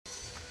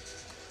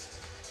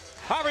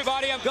Hi,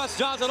 everybody. I'm Gus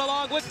Johnson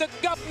along with the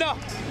governor.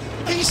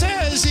 He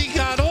says he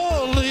got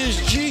all his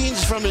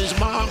genes from his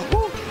mom.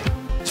 Woo.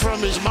 From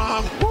his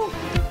mom. Woo.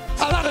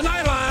 A lot of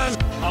nylon.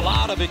 A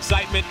lot of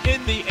excitement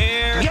in the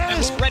air.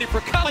 Yes. And we're ready for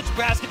college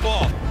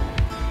basketball.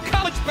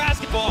 College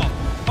basketball.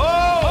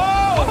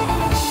 Oh!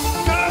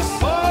 Gus.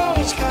 Oh!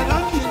 He's got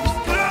onions.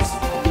 Gus.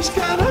 He's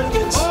got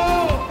onions.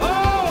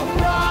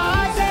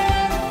 Rise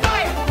and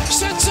fire.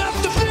 Sets up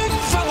the big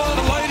fella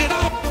to light it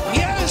up.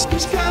 Yes.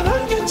 He's got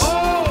onions.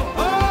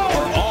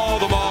 For all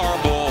the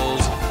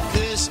marbles.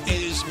 This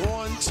is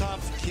one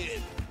tough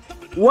kid.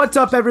 What's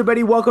up,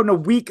 everybody? Welcome to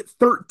week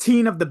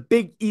 13 of the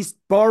Big East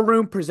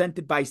Barroom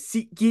presented by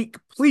SeatGeek.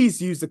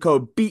 Please use the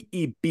code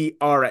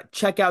BEBR at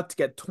checkout to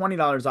get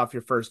 $20 off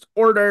your first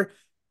order.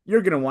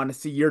 You're going to want to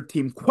see your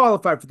team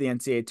qualify for the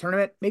NCAA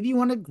tournament. Maybe you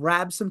want to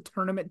grab some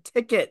tournament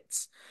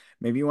tickets.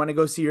 Maybe you want to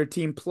go see your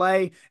team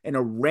play in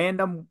a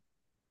random,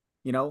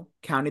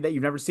 county that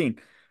you've never seen.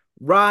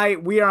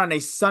 Right, we are on a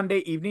Sunday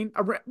evening,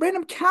 a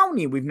random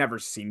county we've never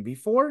seen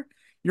before.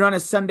 You're on a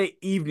Sunday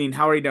evening.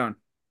 How are you doing?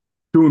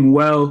 Doing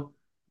well.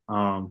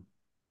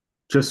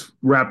 Just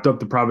wrapped up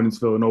the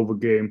Providence-Villanova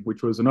game,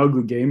 which was an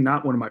ugly game,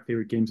 not one of my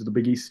favorite games of the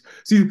Big East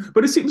season.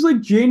 But it seems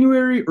like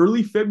January,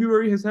 early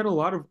February has had a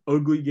lot of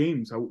ugly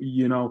games.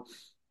 Middle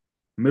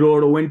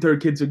of the winter,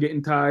 kids are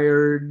getting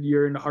tired.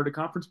 You're in the heart of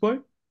conference play.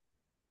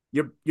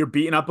 You're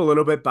beaten up a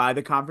little bit by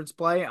the conference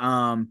play.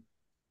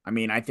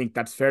 I think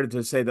that's fair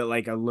to say that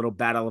like a little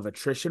battle of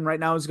attrition right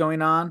now is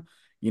going on.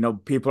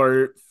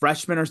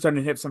 Freshmen are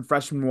starting to hit some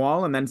freshman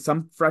wall, and then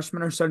some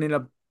freshmen are starting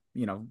to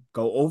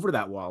go over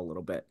that wall a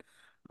little bit.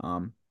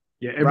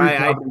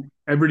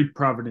 Every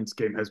Providence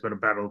game has been a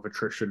battle of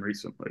attrition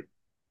recently.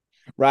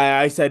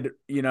 Right. I said,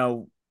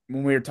 when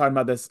we were talking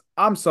about this,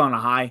 I'm still on a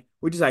high.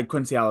 We just had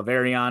Quincy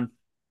Oliveri on,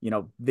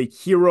 the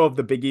hero of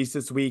the Big East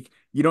this week.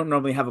 You don't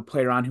normally have a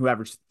player on who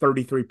averaged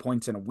 33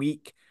 points in a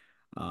week.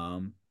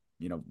 I'm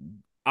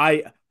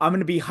going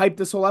to be hyped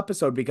this whole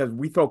episode because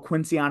we throw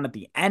Quincy on at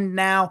the end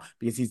now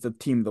because he's the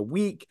team of the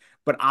week.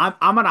 But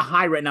I'm on a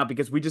high right now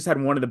because we just had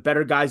one of the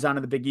better guys on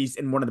in the Big East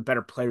and one of the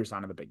better players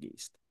on in the Big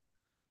East.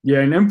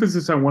 Yeah, an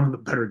emphasis on one of the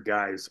better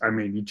guys.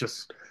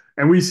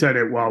 And we said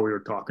it while we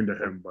were talking to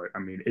him, but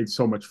it's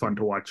so much fun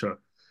to watch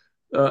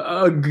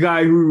a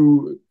guy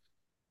who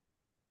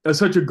is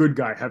such a good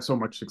guy have so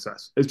much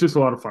success. It's just a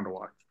lot of fun to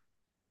watch.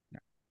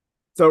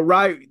 So,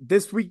 Rye,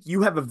 this week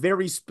you have a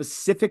very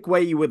specific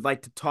way you would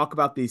like to talk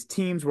about these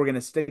teams. We're going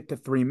to stick to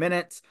 3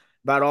 minutes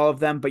about all of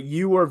them, but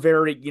you were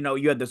very,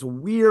 you had this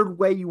weird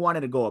way you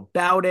wanted to go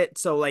about it.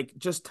 So,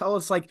 just tell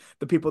us,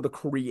 the people, the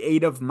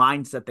creative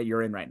mindset that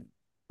you're in right now.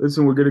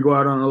 Listen, we're going to go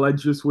out on a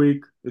ledge this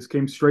week. This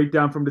came straight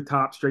down from the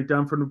top, straight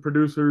down from the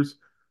producers.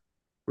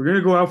 We're going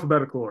to go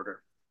alphabetical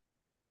order.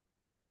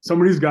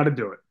 Somebody's got to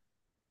do it.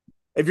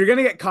 If you're going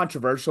to get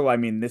controversial,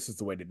 this is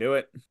the way to do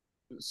it.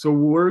 So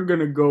we're going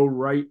to go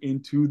right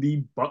into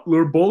the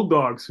Butler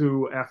Bulldogs,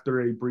 who,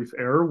 after a brief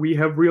error, we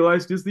have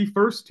realized is the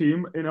first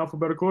team in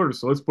alphabetical order.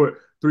 So let's put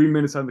 3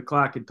 minutes on the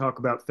clock and talk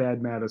about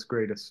Thad Matta's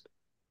greatest.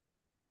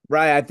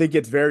 Right. I think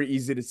it's very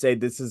easy to say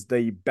this is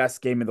the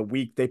best game of the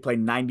week. They play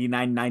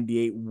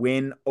 99-98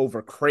 win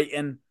over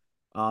Creighton.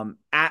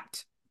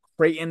 At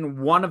Creighton,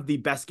 one of the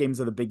best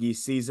games of the Big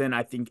East season.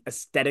 I think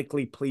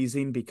aesthetically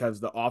pleasing because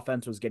the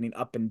offense was getting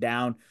up and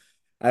down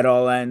at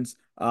all ends.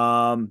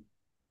 Butler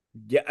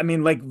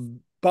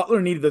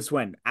needed this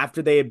win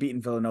after they had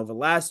beaten Villanova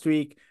last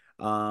week.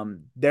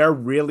 They're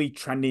really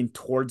trending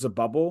towards a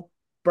bubble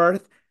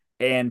berth.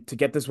 And to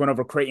get this win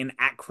over Creighton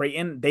at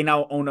Creighton, they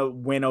now own a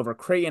win over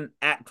Creighton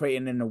at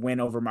Creighton and a win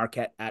over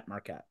Marquette at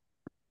Marquette.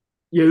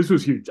 Yeah, this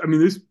was huge.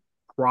 This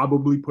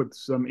probably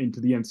puts them into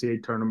the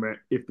NCAA tournament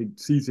if the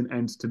season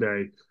ends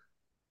today.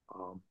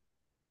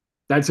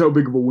 That's how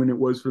big of a win it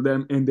was for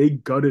them. And they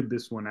gutted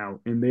this one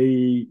out. And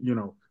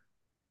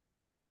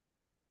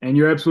and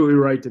you're absolutely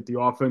right that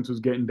the offense was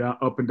getting down,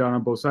 up and down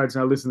on both sides.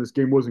 Now, listen, this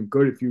game wasn't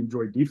good if you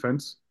enjoy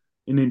defense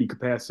in any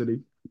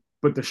capacity.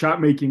 But the shot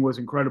making was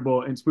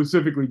incredible, and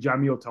specifically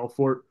Jamil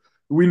Telfort.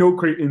 We know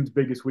Creighton's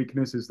biggest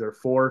weakness is their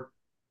four.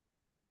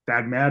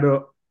 Thad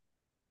Matta,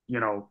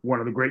 one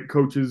of the great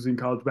coaches in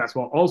college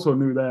basketball, also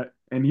knew that,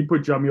 and he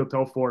put Jamil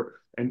Telfort.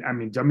 And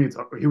Jamil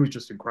Telfort, he was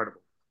just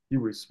incredible. He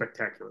was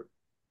spectacular.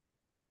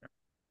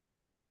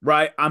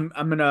 Right,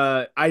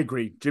 I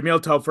agree. Jamil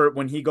Telfort,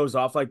 when he goes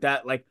off like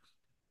that,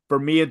 for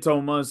me,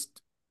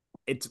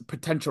 it's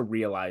potential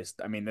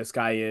realized. This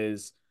guy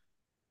is.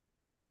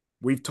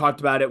 We've talked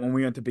about it when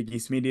we went to Big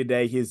East Media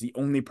Day. He is the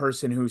only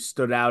person who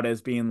stood out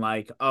as being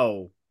like,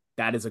 oh,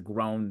 that is a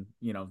grown,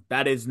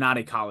 that is not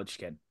a college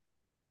kid.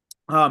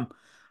 I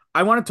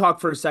want to talk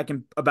for a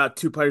second about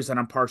two players that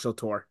I'm partial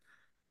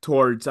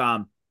towards.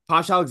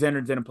 Posh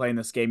Alexander didn't play in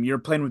this game. You're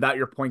playing without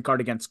your point guard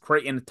against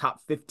Creighton, a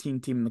top 15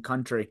 team in the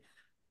country.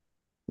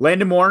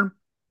 Landon Moore,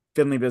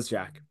 Finley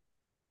Bizjack.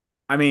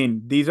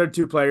 These are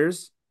two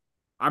players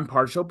I'm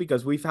partial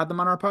because we've had them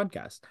on our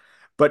podcast.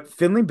 But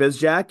Finley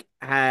Bizjack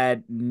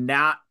had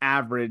not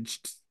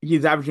averaged –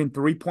 he's averaging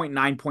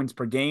 3.9 points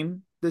per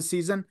game this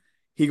season.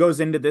 He goes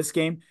into this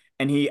game,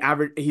 and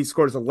he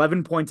scores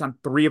 11 points on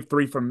 3 of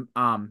 3 from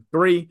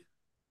three.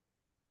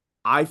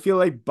 I feel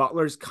like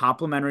Butler's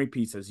complementary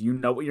pieces, you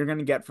know what you're going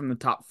to get from the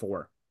top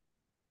four.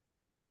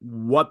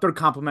 What their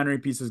complementary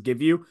pieces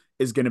give you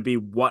is going to be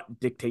what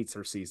dictates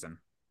their season.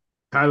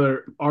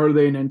 Tyler, are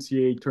they an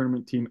NCAA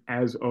tournament team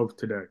as of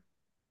today?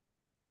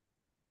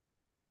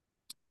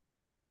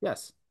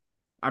 Yes.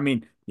 I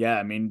mean, yeah,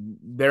 I mean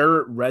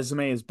their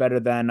resume is better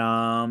than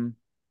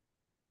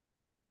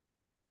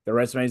their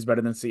resume is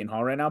better than Seton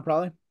Hall right now,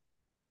 probably.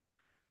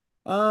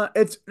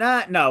 It's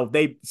not no,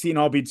 they Seton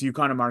Hall beats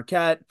UConn and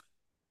Marquette.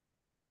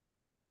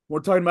 We're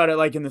talking about it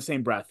like in the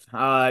same breath.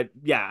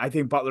 Yeah, I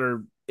think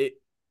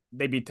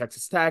they beat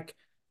Texas Tech.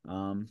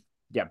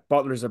 Yeah,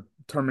 Butler's a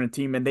tournament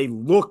team, and they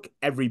look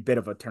every bit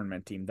of a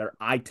tournament team. Their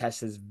eye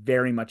test is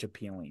very much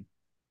appealing.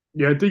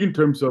 Yeah, I think in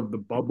terms of the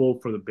bubble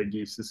for the Big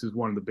East, this is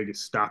one of the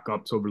biggest stock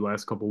ups over the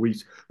last couple of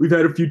weeks. We've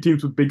had a few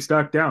teams with big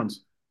stock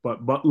downs,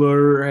 but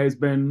Butler has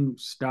been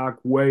stock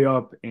way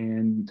up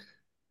and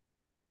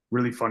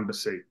really fun to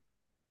see.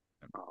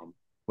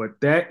 But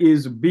that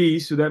is B,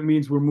 so that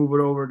means we're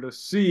moving over to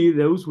C.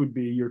 Those would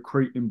be your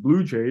Creighton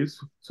Blue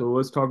Jays. So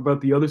let's talk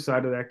about the other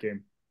side of that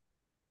game.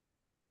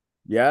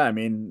 Yeah, I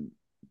mean,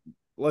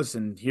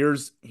 listen,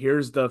 here's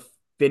the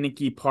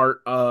finicky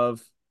part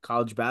of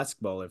college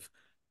basketball. If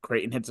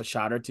Creighton hits a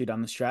shot or two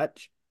down the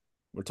stretch,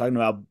 we're talking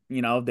about,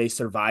 they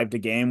survived a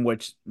game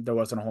which there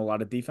wasn't a whole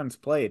lot of defense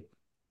played.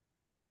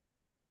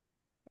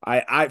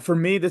 For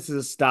me, this is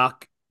a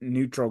stock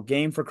neutral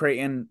game for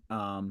Creighton.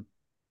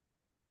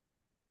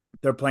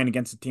 They're playing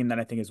against a team that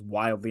I think is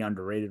wildly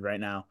underrated right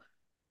now.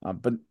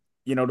 But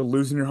to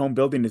lose in your home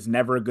building is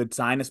never a good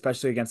sign,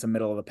 especially against a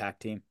middle of the pack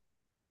team.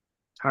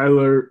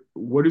 Tyler,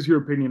 what is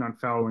your opinion on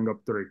fouling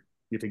up three?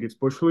 You think it's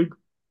Bush League?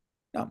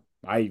 No,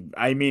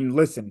 I mean,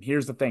 listen,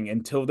 here's the thing.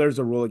 Until there's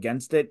a rule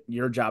against it,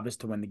 your job is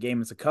to win the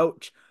game as a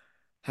coach.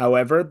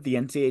 However, the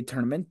NCAA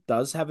tournament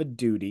does have a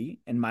duty,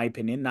 in my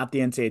opinion, not the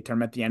NCAA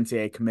tournament, the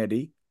NCAA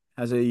committee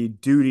has a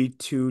duty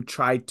to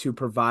try to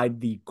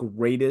provide the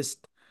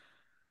greatest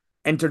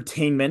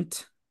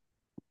entertainment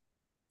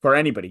for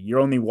anybody. You're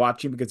only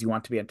watching because you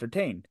want to be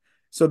entertained.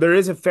 So there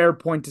is a fair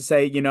point to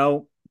say,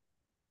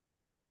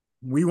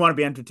 we want to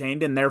be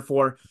entertained, and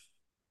therefore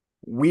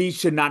we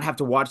should not have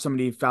to watch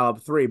somebody foul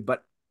up three.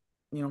 But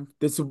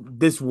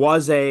this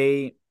was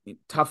a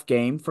tough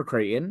game for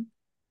Creighton.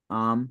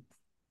 I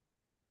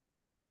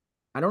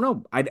don't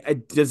know.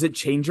 Does it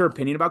change your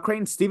opinion about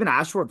Creighton? Stephen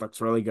Ashworth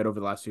looks really good over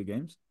the last few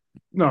games.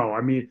 No,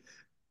 I mean,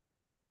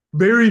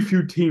 very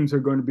few teams are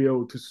going to be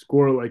able to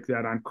score like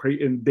that on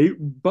Creighton.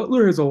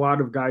 Butler has a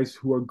lot of guys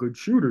who are good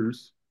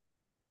shooters,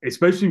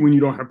 especially when you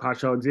don't have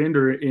Posh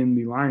Alexander in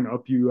the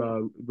lineup.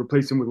 You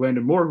replace him with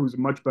Landon Moore, who's a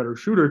much better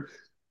shooter.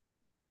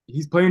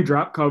 He's playing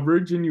drop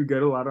coverage, and you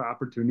get a lot of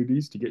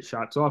opportunities to get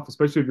shots off,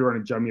 especially if you're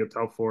running Jamie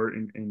Telfort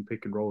and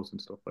pick and rolls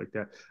and stuff like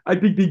that. I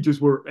think they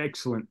just were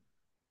excellent.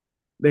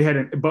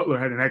 Butler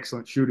had an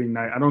excellent shooting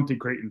night. I don't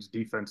think Creighton's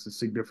defense is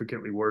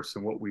significantly worse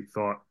than what we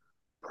thought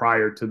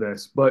prior to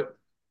this, but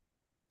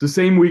the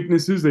same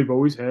weaknesses they've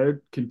always had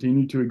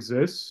continue to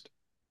exist.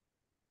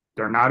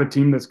 They're not a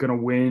team that's going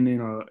to win in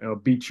a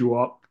beat you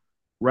up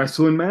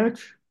wrestling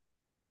match.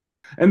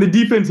 And the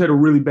defense had a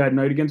really bad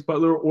night against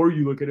Butler, or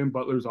you look at him,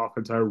 Butler's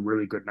offense had a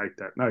really good night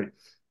that night.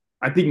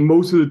 I think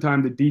most of the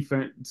time the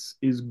defense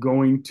is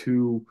going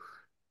to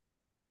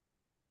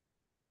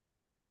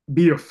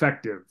be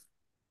effective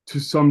to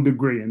some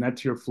degree, and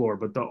that's your floor.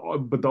 But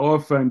the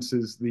offense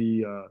is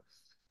the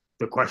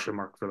question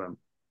mark for them.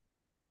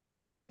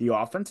 The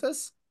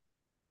offenses?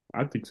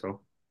 I think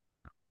so.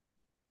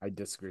 I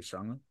disagree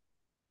strongly.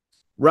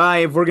 Right,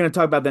 if we're going to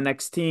talk about the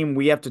next team,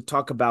 we have to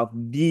talk about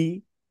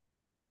and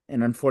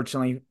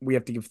unfortunately, we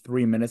have to give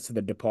 3 minutes to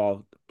the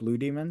DePaul Blue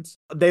Demons.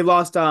 They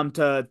lost to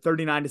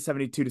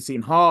 39-72 to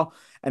Seton Hall,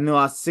 and they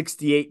lost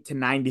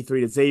 68-93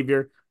 to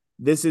Xavier.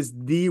 This is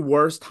the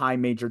worst high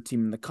major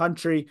team in the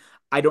country.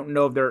 I don't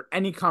know if there are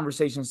any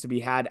conversations to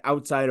be had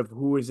outside of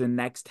who is the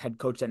next head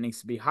coach that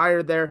needs to be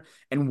hired there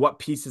and what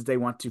pieces they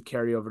want to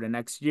carry over to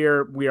next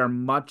year. We are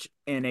much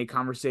in a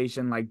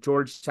conversation like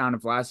Georgetown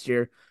of last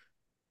year,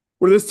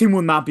 where this team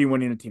will not be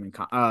winning a team in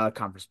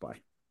conference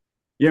play.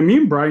 Yeah, me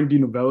and Brian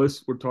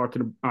DiNovellis were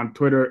talking on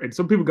Twitter, and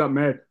some people got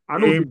mad. I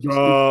don't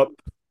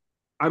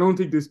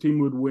think this team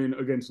would win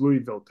against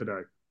Louisville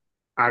today.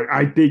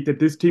 I think that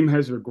this team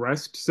has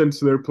regressed since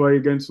their play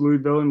against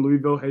Louisville, and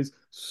Louisville has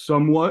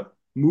somewhat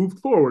moved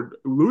forward.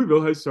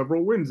 Louisville has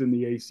several wins in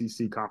the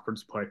ACC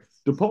conference play.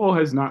 DePaul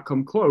has not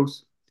come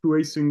close to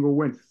a single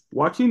win.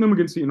 Watching them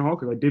against Seton Hall,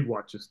 because I did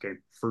watch this game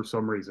for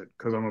some reason,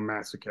 because I'm a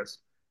masochist,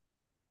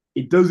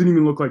 it doesn't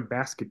even look like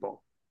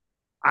basketball.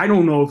 I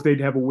don't know if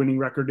they'd have a winning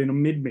record in a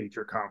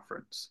mid-major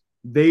conference.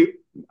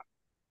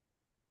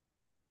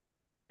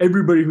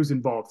 Everybody who's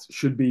involved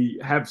should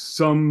have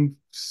some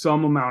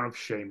amount of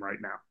shame right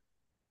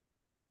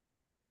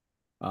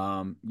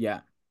now. Yeah.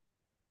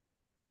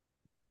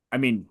 I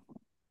mean,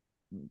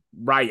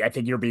 right. I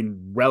think you're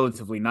being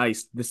relatively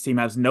nice. This team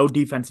has no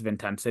defensive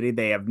intensity.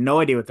 They have no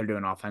idea what they're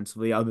doing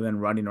offensively other than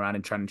running around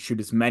and trying to shoot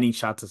as many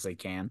shots as they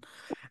can.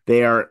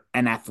 They are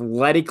an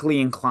athletically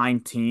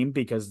inclined team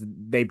because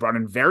they brought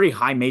in very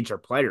high major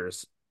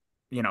players,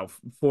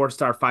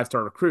 4-star,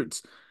 5-star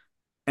recruits.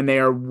 And they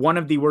are one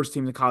of the worst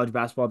teams in college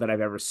basketball that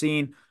I've ever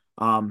seen.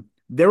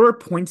 There were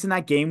points in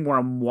that game where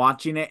I'm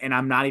watching it and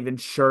I'm not even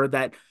sure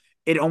that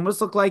it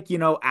almost looked like,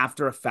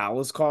 after a foul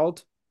is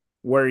called,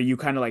 where you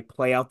kind of like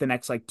play out the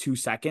next like 2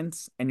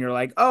 seconds and you're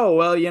like, oh,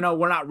 well,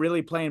 we're not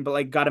really playing, but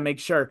like got to make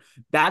sure.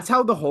 That's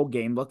how the whole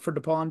game looked for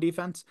DePaul on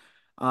defense.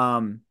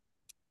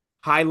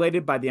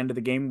 Highlighted by the end of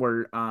the game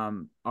where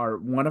our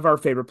one of our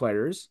favorite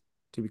players,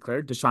 to be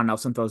clear, Deshaun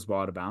Nelson throws the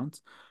ball out of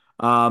bounds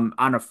on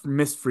a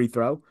missed free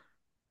throw.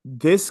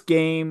 This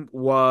game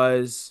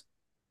was,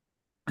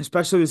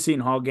 especially the Seton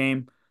Hall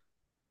game,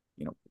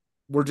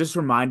 we're just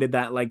reminded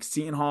that like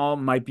Seton Hall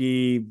might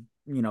be,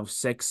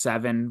 6,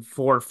 7,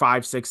 4,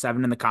 5, 6,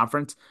 7 in the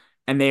conference,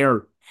 and they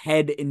are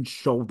head and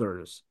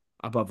shoulders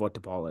above what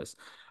DePaul is.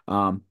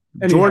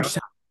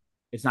 Georgetown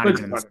is not let's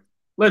even in cut this. it.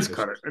 Let's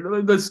cut it.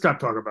 Let's stop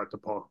talking about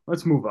DePaul.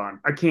 Let's move on.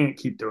 I can't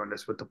keep doing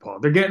this with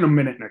DePaul. They're getting a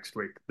minute next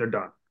week. They're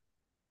done.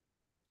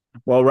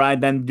 Well,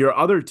 Ryan, then your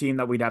other team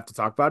that we'd have to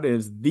talk about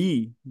is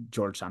the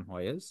Georgetown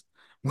Hoyas,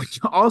 which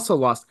also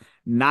lost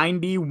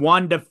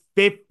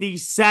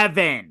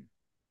 91-57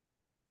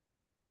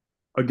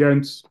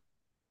 Against,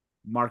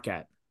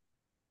 Marquette.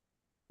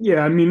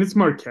 yeah, I mean, it's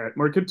Marquette.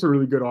 Marquette's a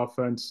really good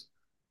offense.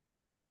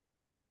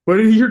 But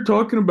you're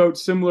talking about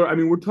similar, I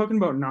mean, we're talking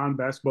about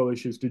non-basketball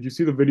issues. Did you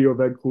see the video of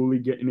Ed Cooley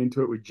getting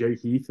into it with Jay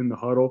Heath in the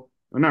huddle?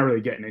 I'm not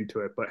really getting into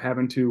it, but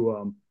having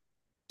to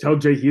tell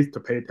Jay Heath to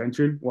pay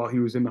attention while he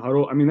was in the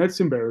huddle. I mean, that's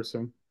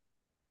embarrassing.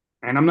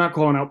 And I'm not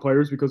calling out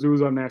players because it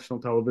was on national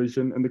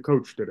television and the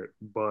coach did it.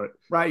 But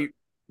Right.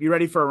 You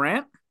ready for a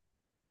rant?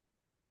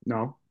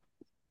 no.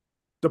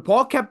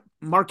 DePaul kept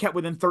Marquette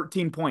within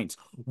 13 points.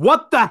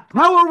 What the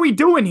hell are we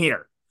doing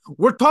here?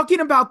 We're talking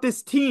about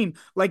this team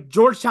like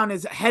Georgetown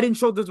is head and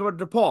shoulders over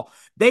DePaul.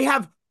 They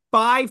have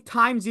 5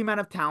 times the amount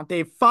of talent. They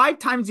have 5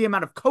 times the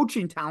amount of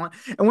coaching talent.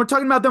 And we're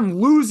talking about them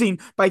losing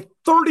by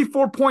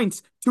 34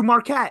 points to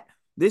Marquette.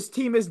 This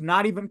team is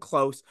not even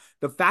close.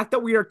 The fact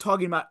that we are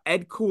talking about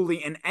Ed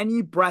Cooley and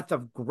any breath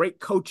of great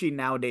coaching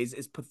nowadays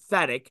is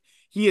pathetic.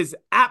 He has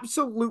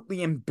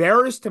absolutely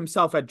embarrassed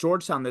himself at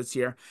Georgetown this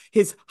year.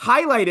 His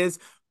highlight is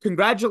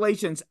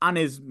congratulations on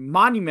his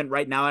monument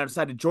right now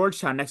outside of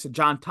Georgetown next to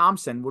John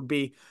Thompson would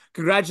be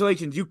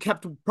congratulations. You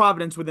kept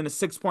Providence within a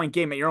 6-point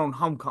game at your own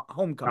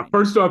homecoming. Now,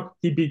 first off,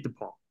 he beat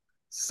DePaul.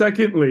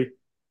 Secondly,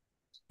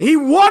 he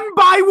won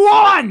by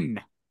 1.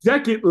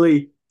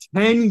 Secondly,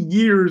 10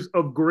 years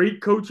of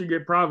great coaching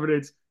at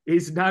Providence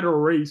is not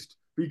erased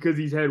because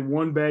he's had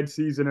one bad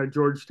season at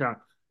Georgetown.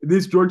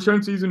 This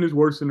Georgetown season is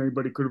worse than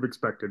anybody could have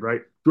expected,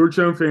 right?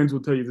 Georgetown fans will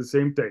tell you the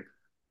same thing.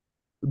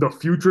 The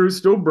future is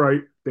still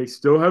bright. They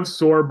still have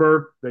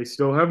Sorber. They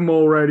still have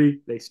Mulready.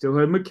 They still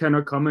have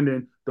McKenna coming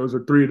in. Those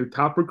are 3 of the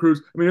top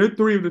recruits. I mean, they're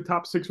 3 of the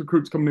top 6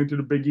 recruits coming into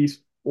the Big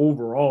East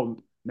overall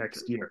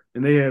next year,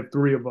 and they have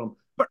 3 of them.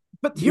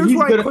 But here's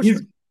why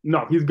he's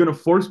going to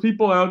force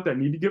people out that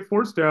need to get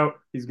forced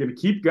out. He's going to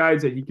keep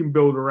guys that he can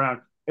build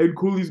around. Ed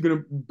Cooley's going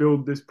to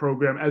build this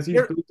program as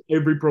he's built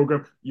every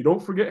program. You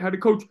don't forget how to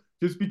coach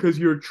just because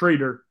you're a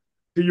traitor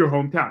to your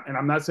hometown. And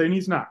I'm not saying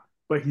he's not,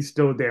 but he's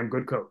still a damn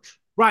good coach.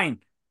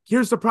 Ryan,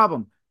 here's the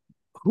problem.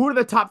 Who are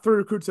the top 3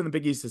 recruits in the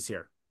Big East this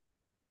year?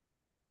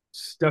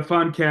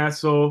 Stefan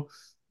Castle.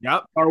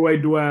 Yep. Arway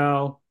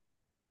Dwell.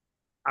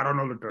 I don't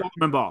know the third.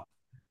 Solomon Ball.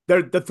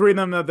 They're the 3 of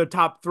them are the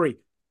top 3.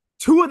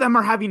 2 of them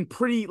are having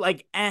pretty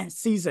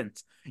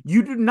seasons.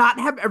 You do not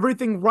have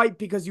everything right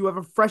because you have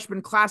a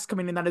freshman class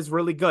coming in that is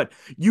really good.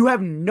 You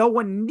have no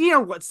one near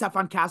what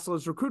Stefan Castle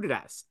is recruited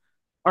as.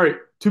 All right,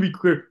 to be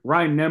clear,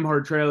 Ryan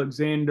Nemhard, Trey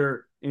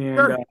Alexander,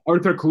 and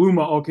Arthur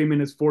Kaluma all came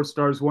in as 4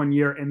 stars one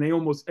year, and they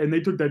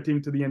took that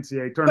team to the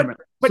NCAA tournament.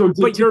 So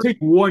to take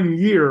 1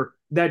 year,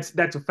 that's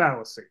a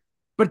fallacy.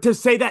 But to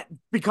say that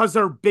because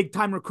they're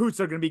big-time recruits,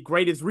 they're going to be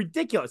great is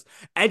ridiculous.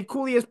 Ed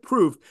Cooley has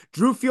proved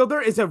Drew Fielder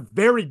is a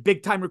very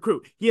big-time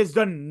recruit. He has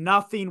done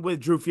nothing with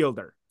Drew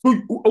Fielder.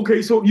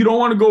 Okay, so you don't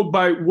want to go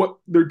by what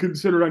they're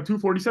considered on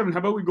 247. How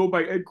about we go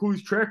by Ed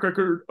Cooley's track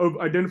record of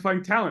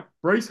identifying talent?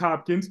 Bryce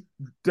Hopkins,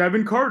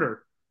 Devin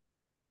Carter.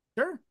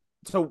 Sure.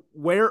 So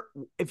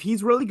if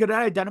he's really good at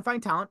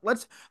identifying talent,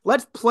 let's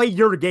play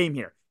your game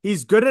here.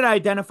 He's good at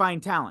identifying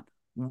talent.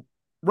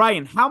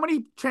 Ryan, how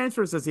many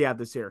transfers does he have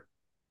this year?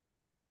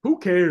 Who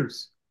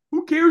cares?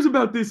 Who cares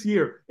about this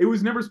year? It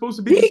was never supposed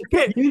to be. He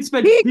didn't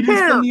spend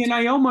the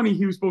NIL money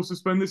he was supposed to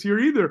spend this year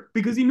either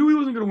because he knew he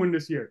wasn't going to win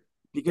this year.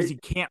 Because he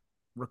can't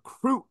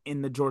recruit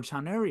in the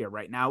Georgetown area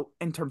right now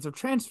in terms of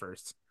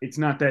transfers. It's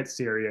not that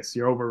serious.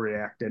 You're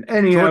overreacting.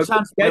 Anyhow,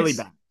 Georgetown's really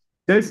bad.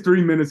 That's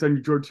 3 minutes on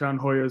your Georgetown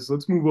Hoyas.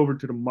 Let's move over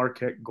to the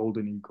Marquette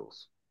Golden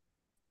Eagles.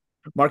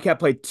 Marquette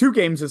played 2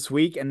 games this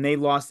week, and they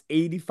lost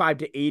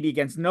 85-80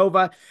 against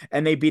Nova,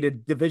 and they beat a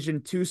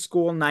Division II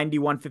school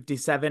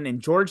 91-57 in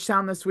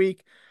Georgetown this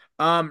week.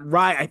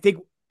 Right, I think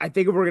I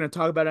think if we're going to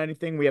talk about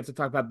anything, we have to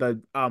talk about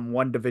the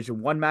one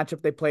Division One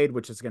matchup they played,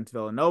 which is against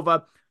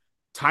Villanova.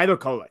 Tyler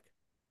Kolek.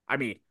 I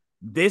mean,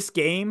 this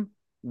game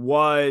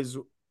was,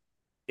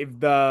 if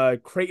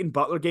the Creighton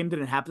Butler game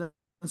didn't happen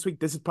this week,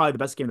 this is probably the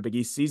best game of the Big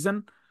East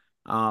season.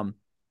 Um,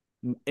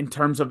 in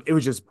terms of, it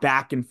was just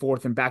back and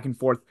forth and back and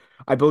forth.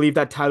 I believe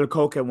that Tyler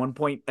Kolek at one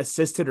point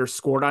assisted or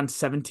scored on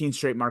 17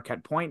 straight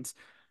Marquette points.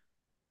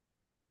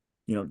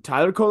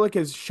 Tyler Kolek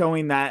is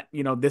showing that,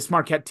 this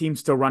Marquette team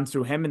still runs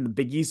through him, and the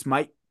Big East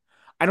might.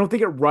 I don't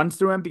think it runs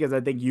through him because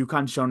I think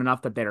UConn's shown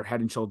enough that they're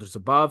head and shoulders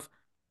above.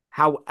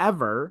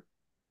 However,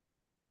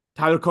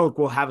 Tyler Kolek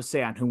will have a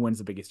say on who wins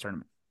the Big East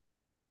tournament.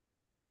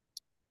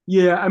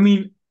 Yeah, I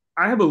mean,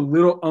 I have a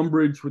little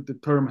umbrage with the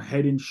term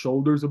head and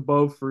shoulders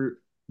above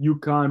for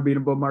UConn being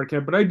above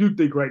Marquette, but I do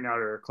think right now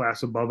they're a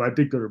class above. I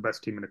think they're the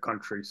best team in the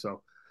country.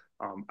 So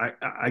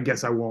I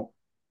guess I won't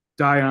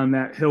die on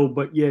that hill.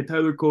 But yeah,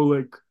 Tyler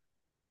Kolek,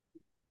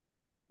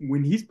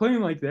 when he's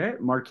playing like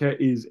that,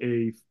 Marquette is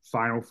a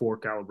Final Four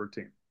caliber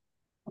team.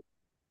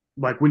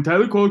 Like when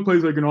Tyler Kolek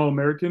plays like an All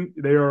American,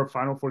 they are a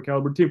Final Four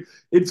caliber team.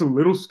 It's a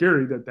little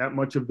scary that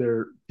much of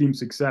their team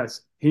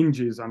success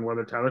hinges on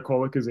whether Tyler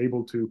Kolek is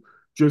able to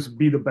just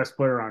be the best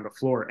player on the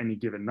floor any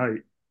given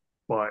night.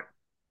 But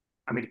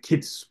I mean, the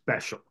kid's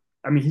special.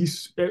 I mean,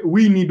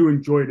 we need to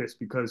enjoy this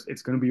because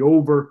it's going to be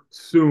over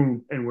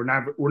soon, and we're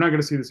not going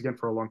to see this again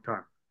for a long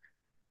time.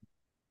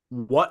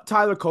 What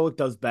Tyler Kolek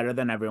does better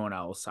than everyone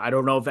else, I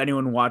don't know if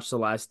anyone watched The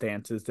Last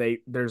Dance, is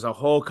there's a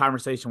whole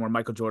conversation where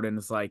Michael Jordan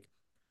is like,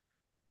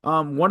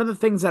 one of the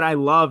things that I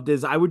loved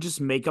is I would just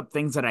make up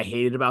things that I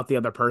hated about the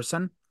other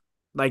person,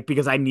 like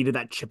because I needed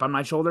that chip on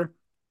my shoulder.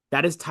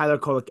 That is Tyler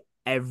Kolek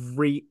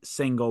every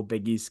single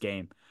Big East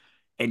game.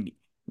 And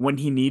when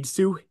he needs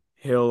to,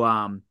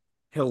 he'll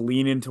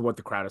lean into what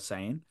the crowd is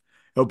saying.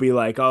 He'll be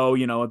like, "Oh,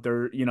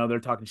 they're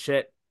talking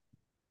shit."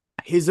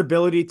 His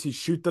ability to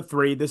shoot the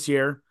three this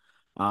year,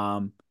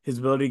 his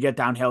ability to get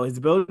downhill, his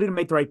ability to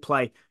make the right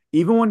play.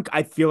 Even when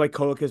I feel like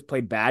Kolek has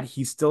played bad,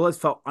 he still has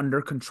felt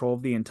under control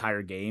of the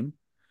entire game.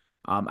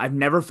 I've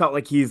never felt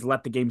like he's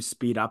let the game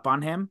speed up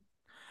on him.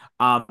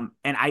 And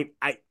I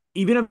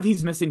even if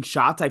he's missing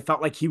shots, I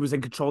felt like he was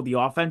in control of the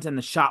offense and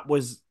the shot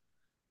was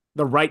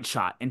the right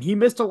shot. And he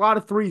missed a lot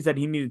of threes that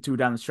he needed to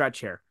down the stretch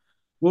here.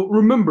 Well,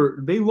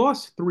 remember, they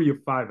lost 3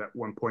 of 5 at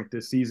one point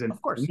this season.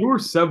 Of course. And there were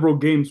several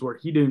games where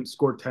he didn't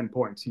score 10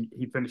 points.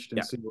 He finished in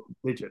Yeah. single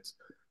digits.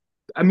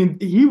 I mean,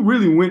 he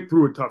really went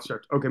through a tough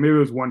stretch. Okay, maybe it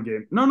was one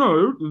game.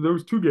 No, there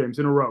was 2 games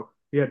in a row.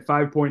 He had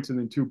 5 points and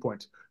then 2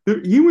 points.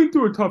 He went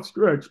through a tough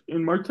stretch,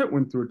 and Marquette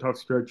went through a tough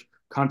stretch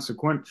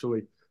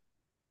consequentially.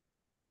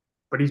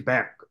 But he's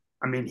back.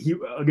 I mean, he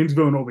against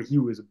Villanova, he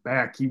was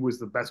back. He was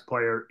the best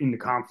player in the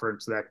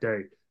conference that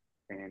day,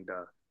 and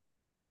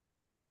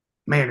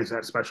man, is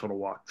that special to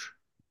watch.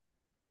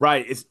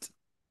 Right. Is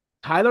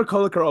Tyler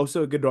Kolek or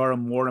Oso Ighodaro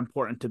more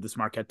important to this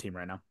Marquette team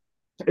right now?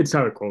 It's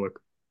Tyler Kolek.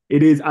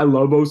 It is. I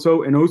love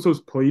Oso, and Oso's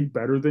played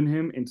better than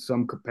him in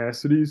some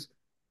capacities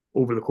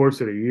over the course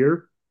of the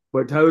year.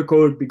 But Tyler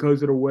Kolek,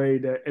 because of the way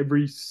that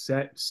every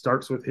set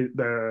starts with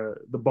the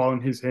ball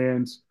in his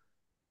hands,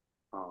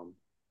 um,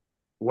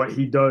 what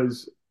he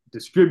does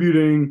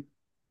distributing,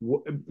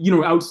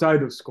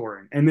 outside of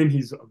scoring, and then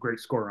he's a great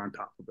scorer on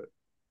top of it.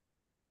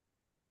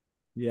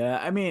 Yeah,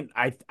 I mean,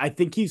 I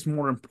think he's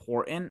more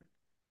important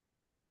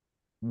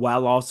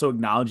while also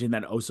acknowledging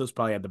that Oso's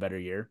probably had the better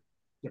year.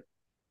 Yeah.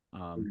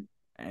 Um,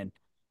 and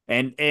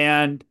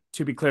and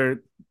to be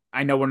clear,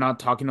 I know we're not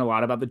talking a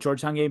lot about the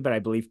Georgetown game, but I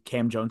believe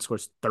Cam Jones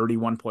scores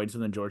 31 points in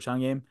the Georgetown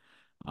game.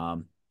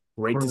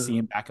 Great to see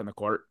him back in the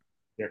court.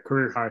 Yeah,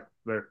 career high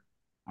there.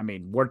 I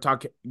mean, we're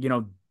talking,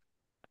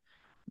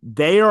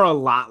 they are a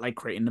lot like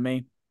Creighton to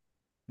me,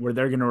 where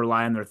they're going to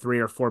rely on their 3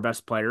 or 4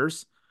 best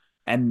players,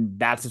 and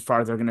that's as far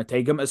as they're going to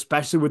take them,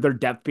 especially with their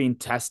depth being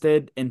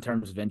tested in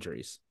terms of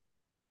injuries.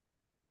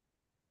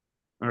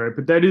 All right,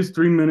 but that is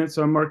 3 minutes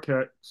on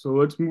Marquette. So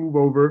let's move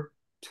over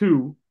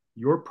to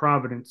your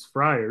Providence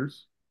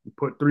Friars. We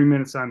put 3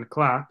 minutes on the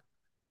clock.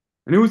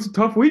 And it was a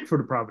tough week for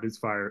the Providence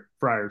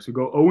Friars, who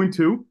go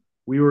 0-2.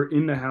 We were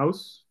in the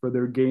house for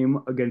their game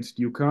against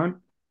UConn,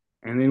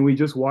 and then we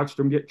just watched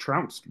them get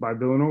trounced by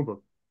Villanova.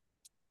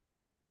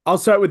 I'll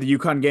start with the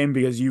UConn game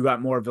because you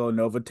got more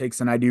Villanova takes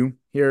than I do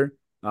here.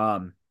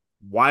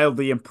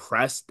 Wildly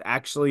impressed,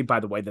 actually, by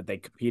the way that they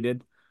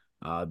competed.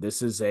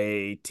 This is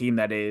a team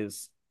that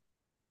is,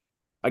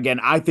 again,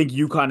 I think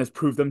UConn has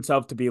proved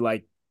themselves to be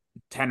like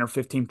 10 or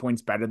 15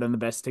 points better than the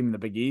best team in the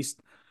Big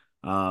East.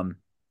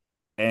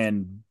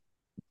 And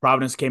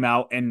Providence came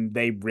out and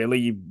they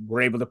really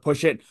were able to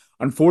push it.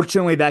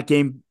 Unfortunately, that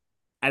game,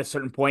 at a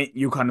certain point,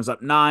 UConn was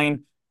up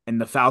 9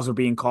 and the fouls were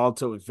being called.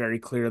 So it was very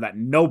clear that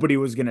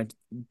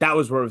that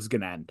was where it was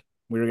going to end.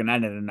 We were going to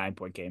end in a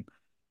 9-point game.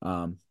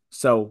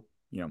 So,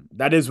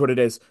 that is what it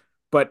is.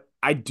 But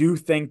I do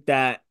think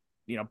that,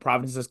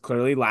 Providence is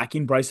clearly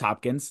lacking Bryce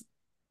Hopkins.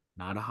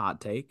 Not a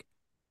hot take.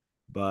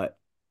 But,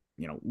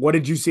 what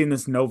did you see in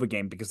this Nova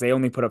game? Because they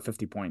only put up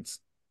 50 points.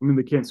 I mean,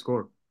 they can't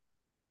score.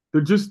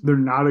 they're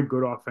not a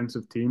good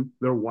offensive team.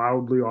 They're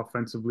wildly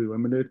offensively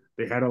limited.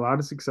 They had a lot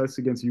of success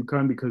against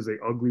UConn because they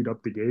uglied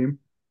up the game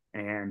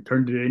and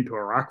turned it into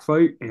a rock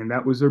fight, and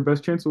that was their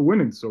best chance of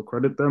winning. So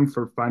credit them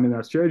for finding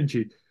that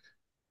strategy.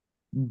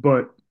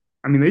 But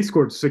I mean, they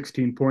scored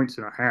 16 points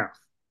and a half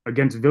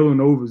against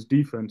Villanova's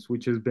defense,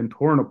 which has been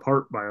torn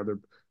apart by other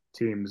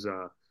teams.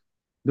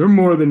 They're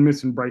more than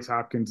missing Bryce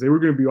Hopkins. They were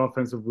going to be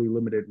offensively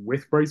limited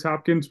with Bryce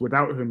Hopkins.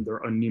 Without him, they're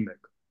anemic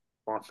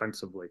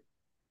offensively.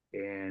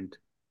 And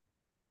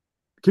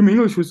Kim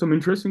English with some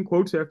interesting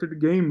quotes after the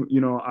game.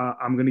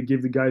 I'm going to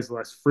give the guys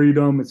less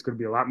freedom. It's going to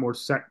be a lot more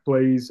set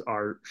plays.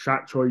 Our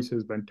shot choice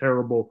has been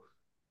terrible.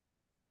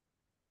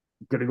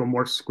 Going to go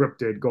more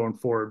scripted going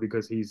forward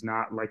because he's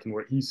not liking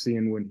what he's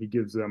seeing when he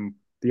gives them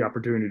the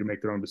opportunity to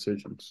make their own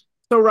decisions.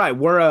 So, right,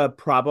 we're a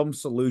problem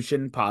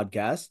solution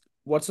podcast.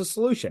 What's the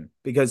solution?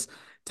 Because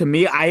to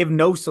me, I have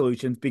no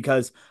solutions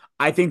because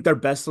I think their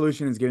best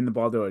solution is giving the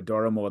ball to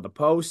Adoramo at the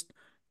post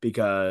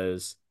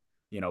because,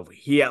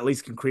 he at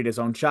least can create his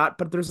own shot.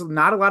 But there's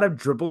not a lot of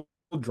dribble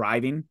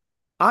driving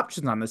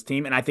options on this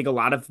team. And I think a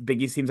lot of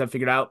Big East teams have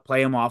figured out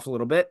play him off a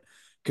little bit,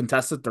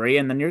 contest the three,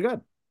 and then you're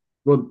good.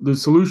 Well, the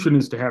solution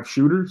is to have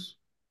shooters.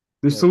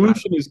 The Well, right.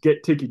 solution is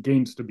get Ticket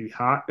Gaines to be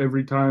hot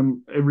every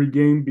time, every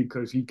game,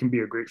 because he can be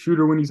a great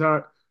shooter when he's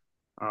hot.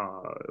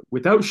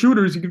 Without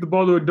shooters, you give the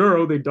ball to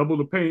Aduro, they double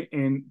the paint,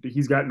 and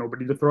he's got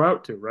nobody to throw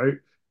out to, right?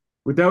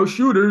 Without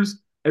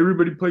shooters,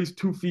 everybody plays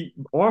 2 feet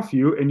off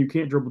you, and you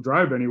can't dribble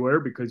drive anywhere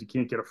because you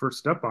can't get a first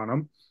step on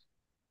them.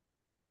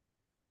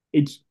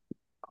 It's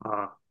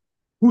uh,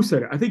 who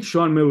said it? I think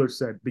Sean Miller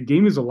said the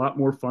game is a lot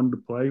more fun to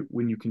play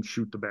when you can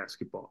shoot the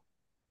basketball.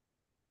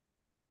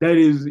 That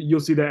is,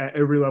 you'll see that at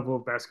every level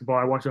of basketball.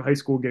 I watched a high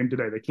school game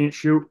today. They can't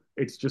shoot.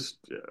 It's just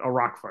a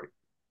rock fight.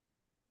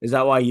 Is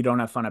that why you don't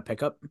have fun at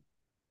pickup?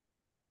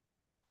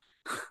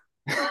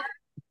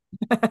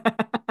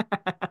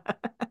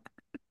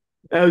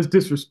 That was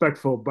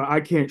disrespectful, but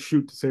I can't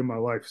shoot to save my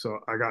life, so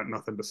I got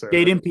nothing to say.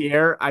 Jaden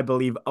Pierre, I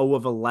believe 0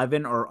 of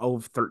 11 or 0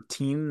 of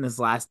 13 in his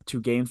last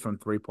two games from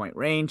 3-point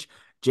range.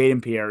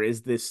 Jaden Pierre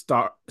is the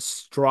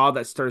straw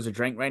that stirs a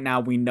drink right now.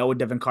 We know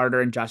Devin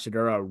Carter and Josh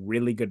Adura are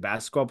really good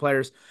basketball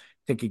players.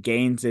 I think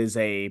Gaines is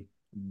a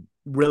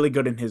really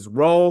good in his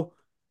role.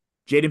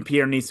 Jaden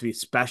Pierre needs to be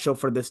special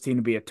for this team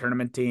to be a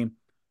tournament team.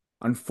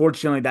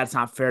 Unfortunately, that's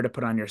not fair to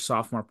put on your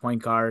sophomore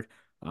point guard.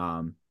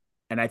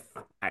 And I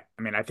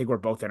think we're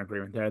both in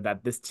agreement there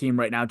that this team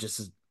right now just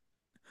is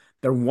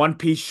they're one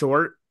piece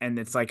short, and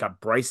it's like a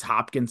Bryce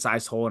Hopkins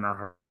size hole in our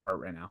heart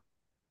right now.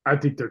 I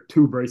think they're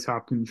two Bryce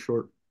Hopkins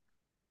short.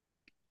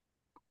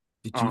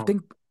 Did you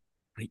think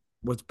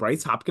was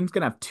Bryce Hopkins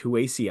gonna have two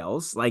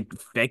ACLs like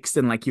fixed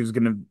and like he was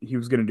gonna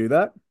do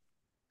that?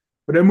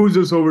 But that moves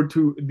us over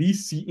to the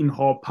Seton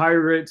Hall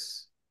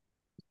Pirates.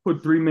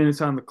 Put 3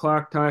 minutes on the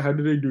clock. Ty, how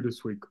did they do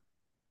this week?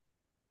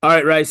 All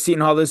right, right.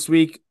 Seton Hall this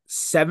week,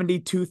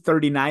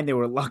 72-39. They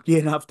were lucky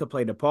enough to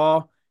play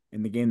DePaul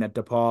in the game that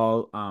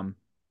DePaul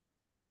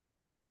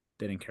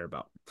didn't care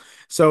about.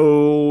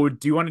 So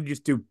do you want to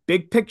just do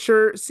big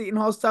picture Seton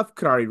Hall stuff?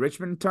 Kadari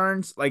Richmond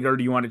turns, or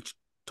do you want to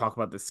talk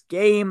about this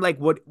game? Like,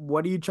 what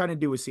are you trying to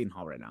do with Seton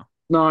Hall right now?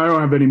 No, I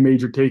don't have any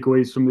major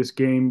takeaways from this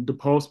game.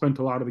 DePaul spent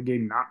a lot of the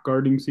game not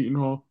guarding Seton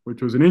Hall,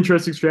 which was an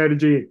interesting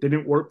strategy. It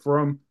didn't work for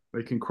them.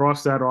 They can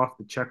cross that off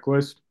the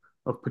checklist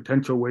of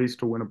potential ways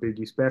to win a Big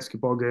East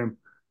basketball game.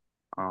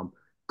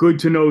 Good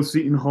to know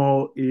Seton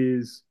Hall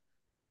is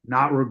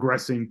not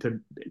regressing to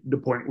the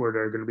point where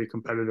they're going to be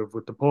competitive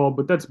with DePaul,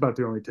 but that's about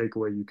the only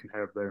takeaway you can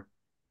have there.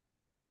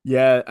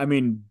 Yeah, I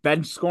mean,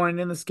 bench scoring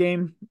in this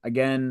game,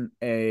 again,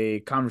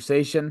 a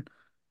conversation.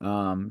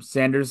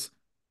 Sanders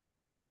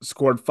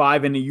scored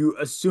 5, and you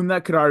assume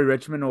that Kadari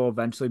Richmond will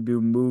eventually be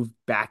moved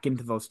back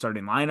into the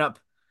starting lineup.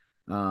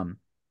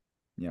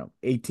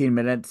 18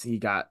 minutes, he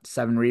got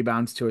 7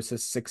 rebounds, 2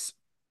 assists, 6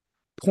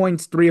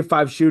 points, 3 of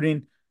 5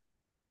 shooting.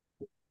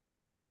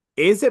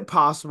 Is it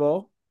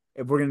possible,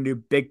 if we're going to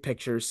do big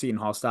picture Seton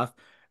Hall stuff,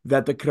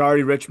 that the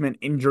Kadari Richmond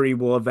injury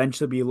will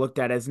eventually be looked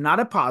at as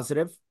not a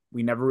positive?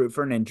 We never root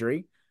for an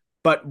injury,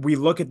 but we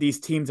look at these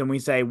teams and we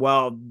say,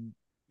 well,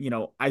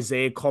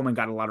 Isaiah Coleman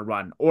got a lot of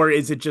run. Or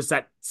is it just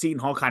that Seton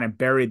Hall kind of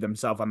buried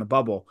themselves on the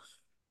bubble?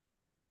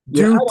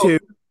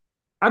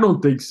 I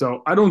don't think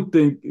so. I don't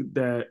think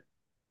that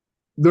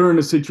they're in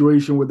a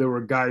situation where there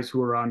were guys who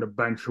were on the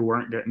bench who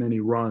weren't getting any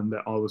run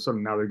that all of a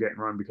sudden now they're getting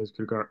run because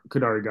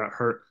Kadari got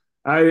hurt.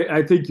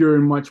 I think you're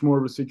in much more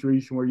of a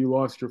situation where you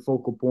lost your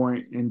focal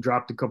point and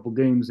dropped a couple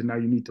games, and now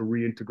you need to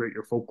reintegrate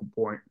your focal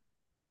point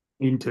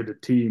into the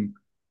team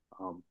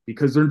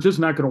because they're just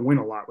not going to win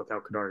a lot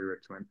without Kadari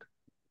Richmond.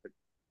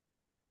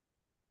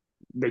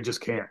 They just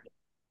can't.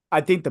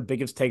 I think the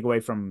biggest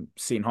takeaway from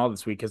Seton Hall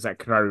this week is that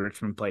Kadari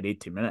Richmond played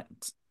 18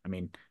 minutes. I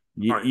mean,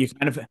 you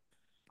kind of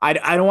 – I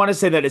don't want to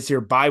say that it's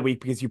your bye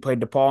week because you played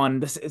DePaul,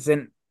 and this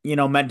isn't,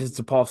 meant as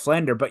DePaul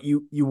slander, but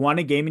you won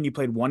a game and you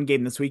played one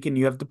game this week and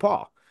you have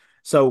DePaul.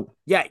 So,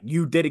 yeah,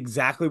 you did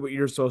exactly what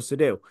you're supposed to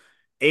do.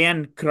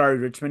 And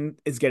Kadari Richmond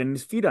is getting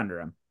his feet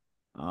under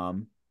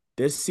him.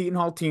 This Seton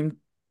Hall team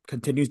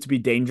continues to be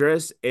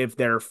dangerous if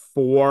their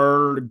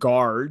four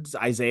guards,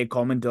 Isaiah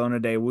Coleman, Dylan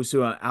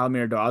Adewusu,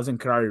 Alamir Dawes, and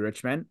Kadari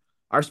Richmond,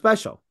 are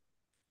special.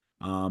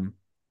 Um,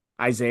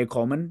 Isaiah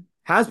Coleman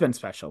has been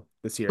special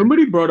this year.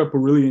 Somebody brought up a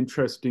really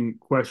interesting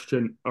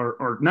question,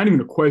 or not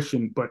even a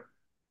question, but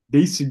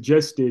they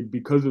suggested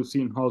because of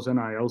Seton Hall's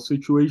NIL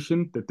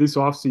situation that this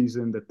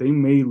offseason that they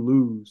may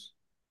lose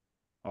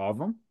All of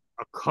them.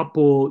 a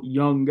couple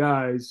young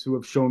guys who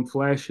have shown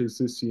flashes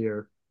this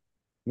year,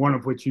 one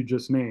of which you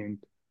just named,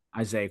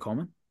 Isaiah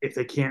Coleman. if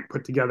they can't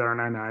put together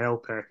an NIL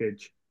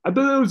package. I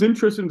thought that was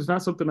interesting. It's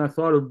not something I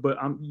thought of, but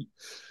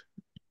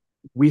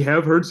we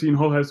have heard Seton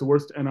Hall has the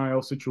worst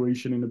NIL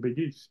situation in the Big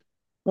East.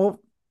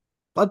 Well,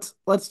 let's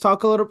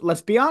talk a little.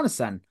 Let's be honest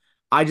then.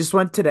 I just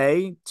went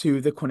today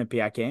to the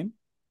Quinnipiac game,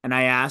 and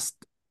I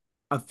asked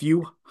a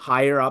few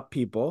higher up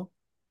people.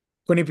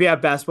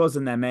 Quinnipiac basketball is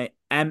in the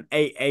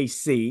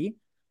MAAC,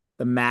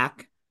 the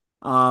MAC.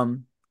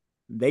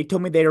 They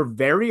told me they are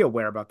very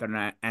aware about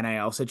their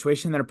NIL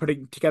situation. They're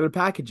putting together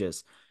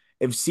packages.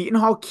 If Seton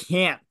Hall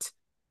can't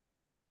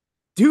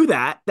do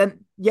that,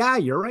 then yeah,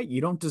 you're right.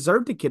 You don't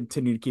deserve to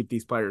continue to keep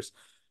these players.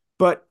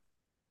 But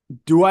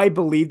do I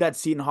believe that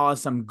Seton Hall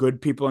has some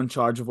good people in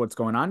charge of what's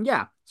going on?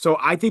 Yeah. So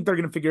I think they're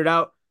going to figure it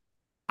out.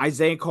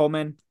 Isaiah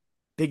Coleman,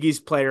 Big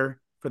East player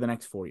for the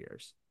next 4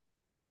 years.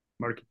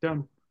 Mark it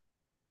down.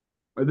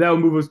 That will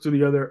move us to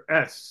the other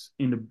S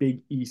in the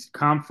Big East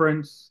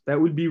Conference. That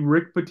would be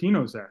Rick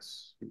Pitino's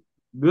S.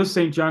 The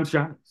St. John's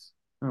Giants.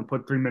 I'll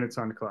put 3 minutes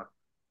on the clock.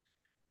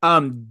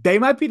 They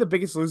might be the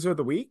biggest loser of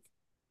the week.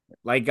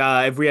 Like,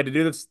 if we had to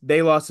do this,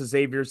 they lost to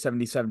Xavier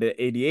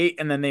 77-88,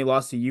 and then they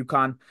lost to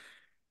UConn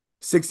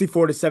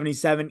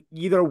 64-77.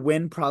 Either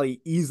win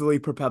probably easily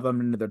propel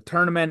them into the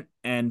tournament,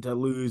 and to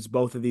lose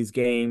both of these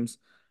games,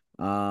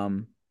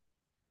 we're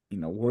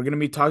going to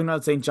be talking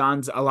about St.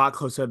 John's a lot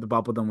closer to the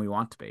bubble than we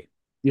want to be.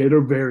 Yeah,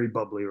 they're very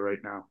bubbly right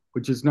now,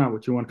 which is not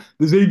what you want.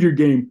 The Xavier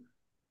game,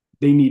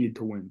 they needed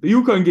to win. The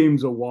UConn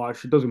game's a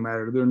wash. It doesn't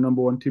matter. They're the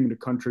number one team in the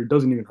country. It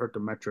doesn't even hurt the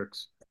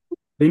metrics.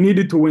 They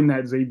needed to win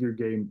that Xavier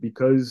game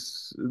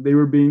because they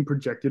were being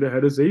projected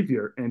ahead of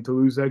Xavier, and to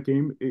lose that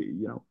game,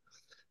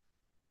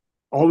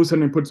 all of a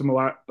sudden it puts them a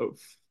lot of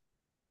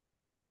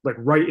like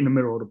right in the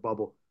middle of the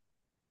bubble.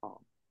 Um,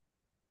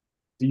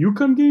 the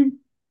UConn game,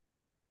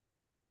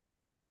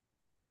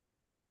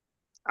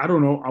 I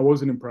don't know. I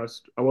wasn't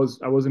impressed. I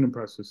wasn't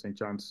impressed with St.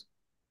 John's.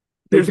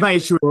 They Here's my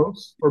issue.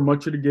 close for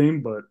much of the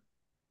game, but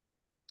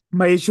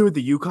My issue with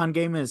the UConn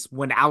game is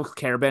when Alex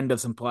Karaban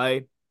doesn't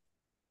play,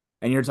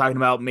 and you're talking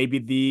about maybe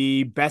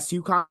the best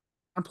UConn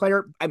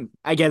player.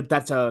 I get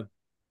that's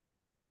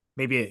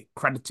maybe a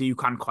credit to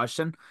UConn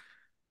question.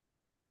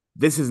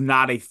 This is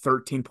not a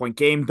 13-point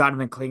game.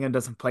 Donovan Clingan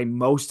doesn't play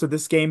most of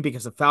this game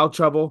because of foul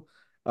trouble.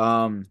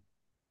 Um,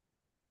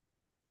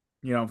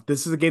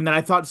 this is a game that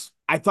I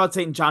thought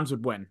St. John's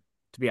would win,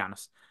 to be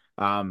honest.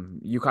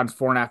 UConn's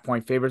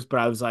 4.5-point favorites, but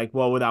I was like,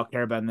 well, without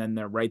Karaban, then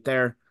they're right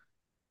there.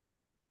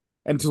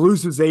 And to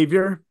lose to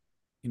Xavier,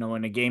 in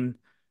a game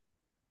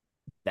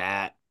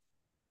that,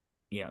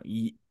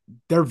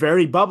 they're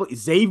very bubbly.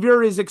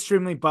 Xavier is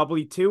extremely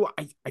bubbly too.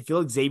 I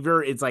feel like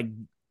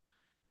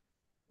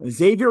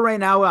Xavier right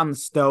now on the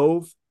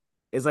stove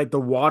is like the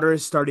water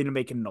is starting to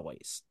make a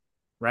noise,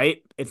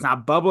 right? It's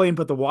not bubbling,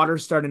 but the water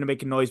is starting to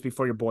make a noise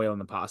before you're boiling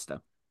the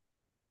pasta.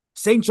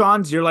 St.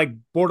 John's, you're like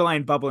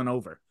borderline bubbling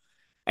over.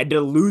 And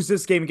to lose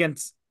this game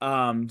against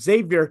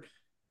Xavier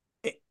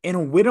in a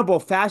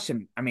winnable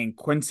fashion, I mean,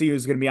 Quincy,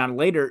 who's going to be on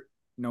later,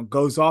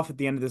 goes off at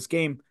the end of this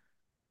game.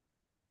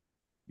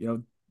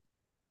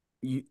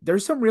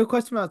 There's some real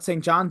question about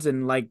St. John's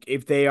and like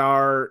if they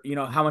are,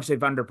 how much they've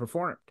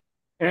underperformed.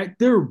 at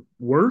their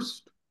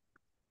worst,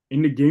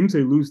 in the games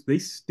they lose, they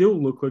still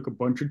look like a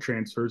bunch of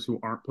transfers who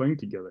aren't playing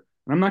together.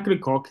 And I'm not going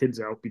to call kids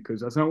out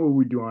because that's not what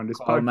we do on this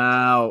Call them podcast.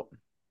 out.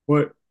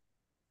 But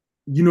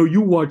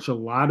you watch a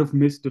lot of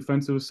missed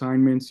defensive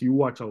assignments. You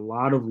watch a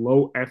lot of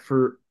low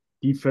effort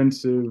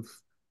defensive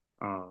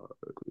uh,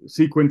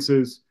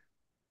 sequences.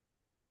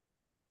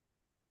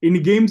 In the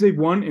games they've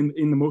won,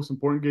 in the most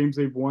important games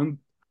they've won,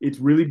 it's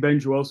really been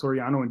Joel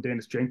Soriano and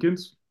Dennis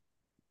Jenkins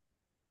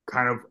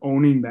kind of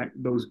owning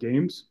those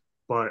games.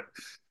 But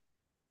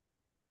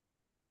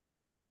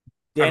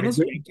Dennis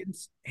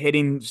Jenkins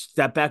hitting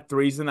step back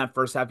threes in that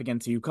first half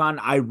against UConn.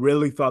 I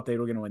really thought they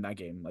were going to win that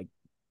game. Like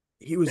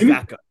he was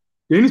that good.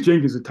 Dennis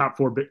Jenkins is a top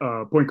four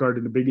point guard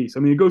in the Big East. I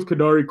mean, it goes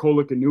Kadari,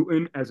 Kolek, and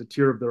Newton as a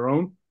tier of their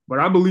own, but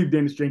I believe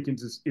Dennis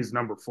Jenkins is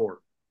number 4.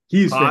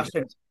 He's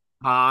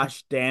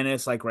Posh,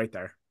 Dennis, like right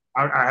there.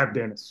 I have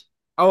Dennis.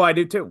 Oh, I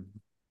do too.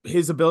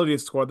 His ability to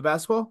score the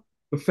basketball.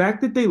 The fact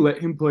that they let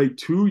him play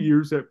 2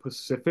 years at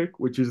Pacific,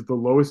 which is the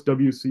lowest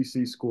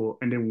WCC school,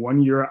 and then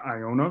 1 year at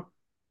Iona.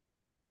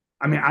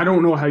 I mean, I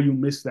don't know how you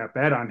missed that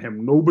bet on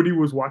him. Nobody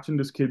was watching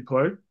this kid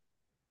play.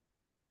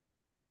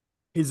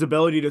 His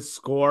ability to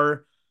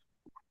score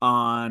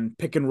on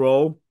pick and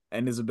roll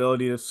and his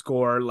ability to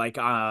score like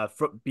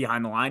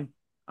behind the line,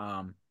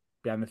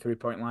 behind the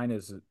 3-point line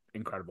is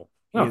incredible.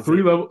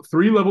 Three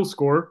level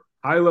score.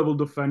 high level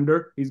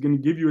defender. He's going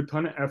to give you a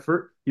ton of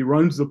effort. He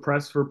runs the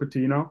press for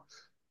Patino.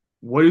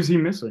 What is he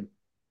missing?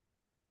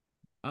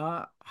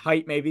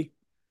 Height maybe.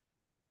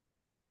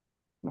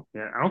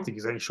 Yeah, I don't think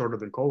he's any shorter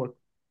than Kolek.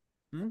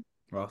 Hmm?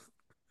 Well,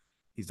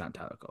 he's not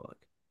Tyler Kolek.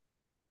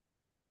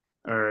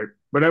 All right.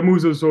 But that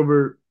moves us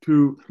over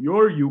to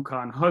your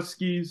Yukon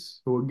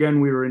Huskies, who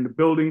again we were in the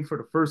building for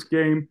the first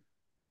game.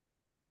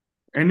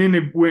 And then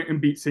they went and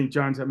beat St.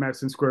 John's at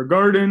Madison Square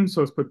Garden. So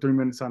let's put 3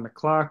 minutes on the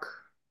clock.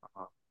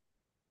 Uh,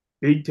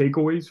 Big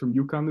takeaways from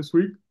Yukon this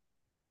week.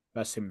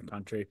 Best team in the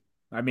country.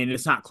 I mean,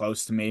 it's not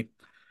close to me.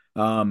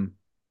 Um,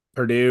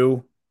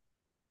 Purdue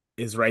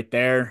is right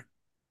there.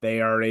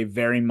 They are a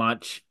very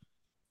much.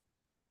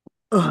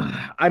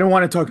 I don't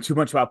want to talk too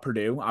much about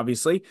Purdue,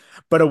 obviously,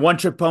 but a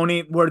one-trick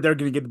pony where they're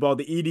going to get the ball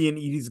to Edey, and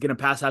Edey's going to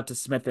pass out to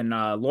Smith and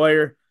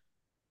Lawyer.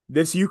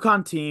 This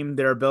UConn team,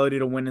 their ability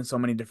to win in so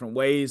many different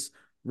ways.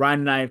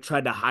 Ryan and I have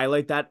tried to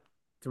highlight that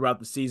throughout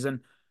the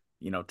season.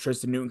 You know,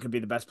 Tristan Newton could be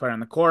the best player on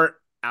the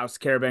court. Alex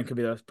Caravan could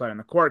be the best player on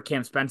the court.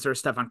 Cam Spencer,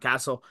 Stefan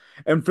Castle.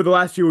 And for the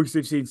last few weeks,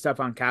 we've seen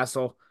Stefan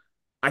Castle.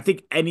 I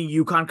think any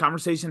UConn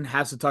conversation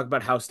has to talk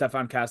about how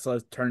Stefan Castle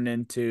has turned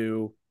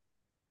into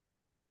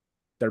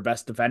their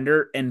best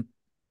defender and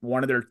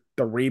one of their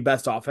three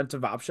best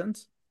offensive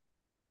options.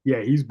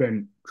 Yeah, he's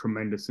been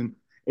tremendous. And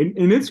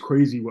it's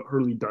crazy what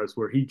Hurley does,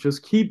 where he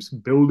just keeps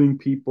building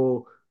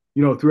people,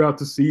 throughout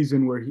the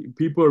season where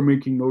people are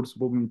making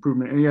noticeable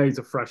improvement. And yeah, he's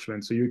a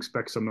freshman, so you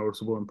expect some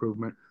noticeable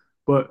improvement.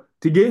 But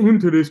to get him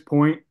to this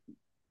point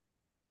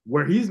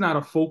where he's not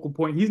a focal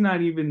point, he's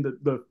not even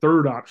the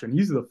third option.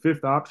 He's the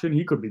fifth option.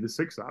 He could be the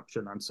sixth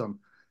option on some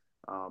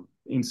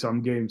in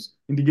some games.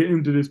 And to get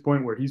him to this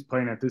point where he's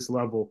playing at this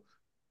level,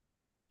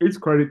 it's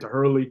credit to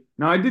Hurley.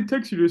 Now, I did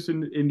text you this in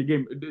the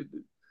game.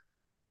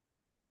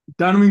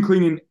 Donovan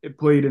Clingan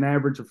played an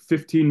average of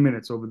 15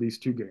 minutes over these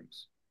two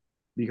games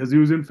because he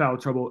was in foul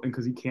trouble and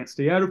because he can't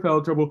stay out of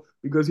foul trouble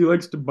because he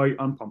likes to bite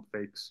on pump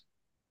fakes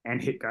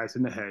and hit guys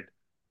in the head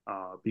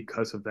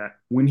because of that.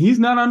 When he's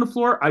not on the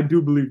floor, I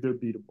do believe they're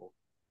beatable.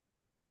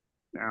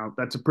 Now,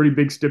 that's a pretty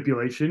big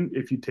stipulation.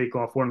 If you take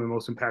off one of the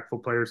most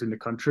impactful players in the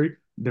country,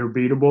 they're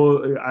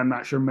beatable. I'm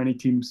not sure many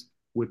teams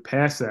would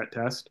pass that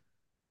test,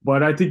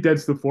 but I think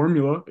that's the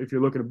formula. If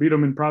you're looking to beat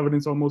them, and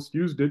Providence almost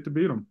used it to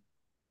beat them.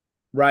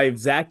 Right.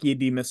 Zach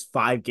Edey missed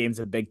 5 games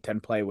of Big Ten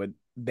play with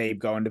Babe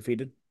go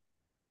undefeated.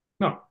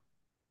 No,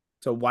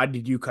 So why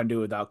did UConn do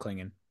it without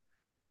Clingan?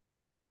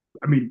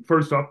 I mean,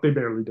 first off, they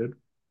barely did.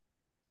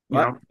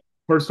 What?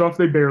 First off,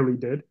 they barely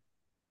did.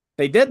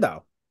 They did,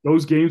 though.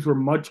 Those games were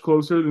much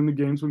closer than the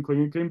games when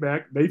Clingan came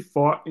back. They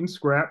fought and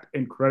scrapped,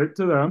 and credit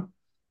to them.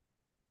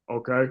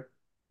 Okay.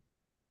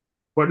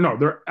 But no,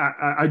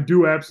 I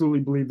do absolutely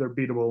believe they're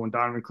beatable when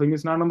Donovan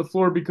Clingan's not on the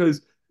floor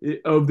because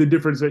of the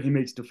difference that he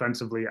makes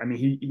defensively. I mean,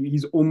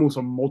 he's almost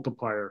a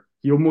multiplier.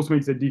 He almost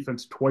makes the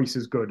defense twice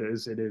as good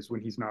as it is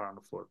when he's not on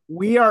the floor.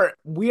 We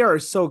are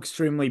so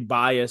extremely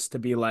biased to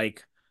be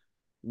like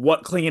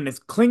what Clingan is.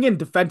 Clingan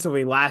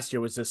defensively last year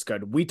was this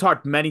good. We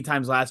talked many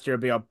times last year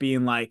about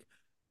being like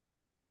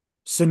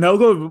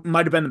Sonogo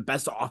might have been the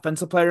best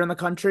offensive player in the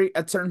country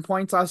at certain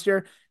points last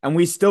year, and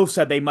we still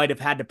said they might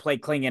have had to play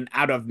Clingan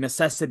out of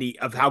necessity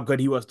of how good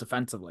he was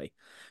defensively.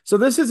 So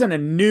this isn't a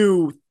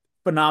new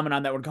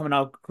phenomenon that we're coming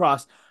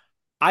across.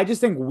 I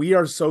just think we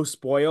are so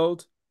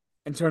spoiled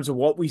in terms of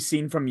what we've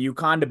seen from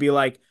UConn to be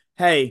like,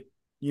 hey,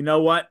 you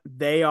know what?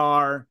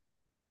 They're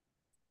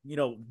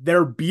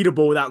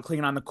beatable without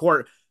Clingan on the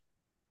court.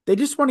 They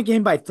just won a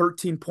game by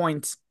 13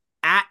 points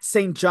at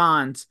St.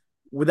 John's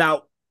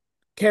without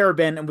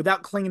Carabin and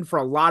without Clingan for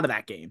a lot of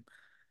that game.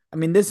 I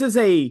mean, this is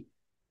an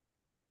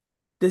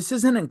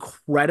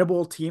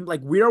incredible team. Like,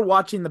 we are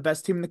watching the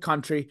best team in the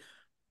country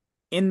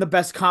in the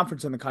best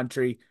conference in the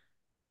country.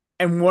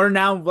 And we're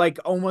now like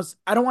almost,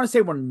 I don't want to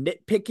say we're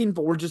nitpicking,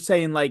 but we're just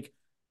saying like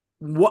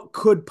what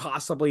could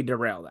possibly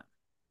derail them,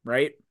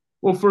 right?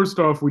 Well, first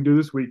off, we do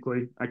this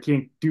weekly. I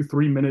can't do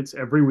 3 minutes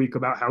every week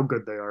about how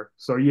good they are.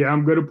 So yeah,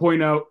 I'm going to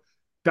point out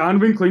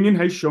Donovan Clingan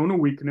has shown a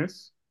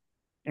weakness.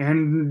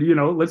 And,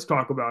 let's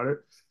talk about it.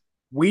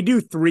 We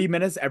do 3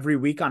 minutes every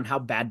week on how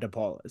bad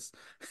DePaul is.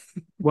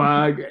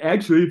 Well,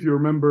 actually, if you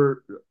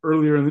remember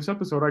earlier in this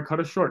episode, I cut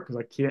it short because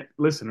I can't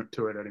listen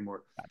to it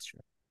anymore. That's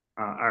true.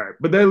 All right.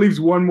 But that leaves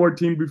one more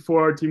team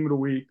before our team of the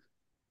week.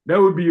 That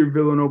would be your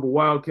Villanova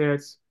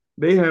Wildcats.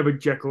 They have a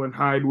Jekyll and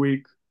Hyde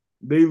week.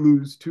 They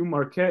lose to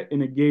Marquette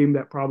in a game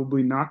that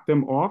probably knocked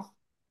them off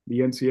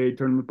the NCAA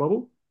tournament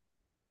bubble.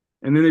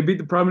 And then they beat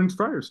the Providence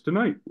Friars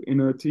tonight in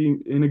a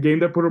game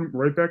that put them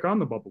right back on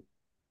the bubble.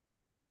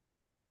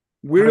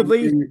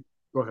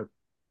 Go ahead.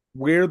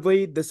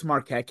 Weirdly, this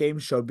Marquette game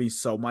showed me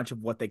so much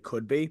of what they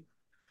could be.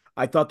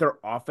 I thought their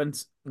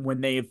offense,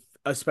 when they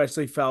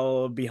especially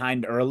fell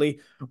behind early,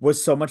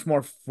 was so much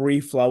more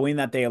free flowing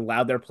that they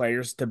allowed their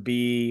players to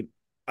be.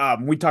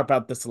 We talked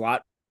about this a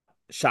lot.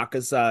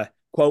 Shaka's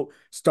quote,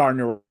 "Star in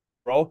your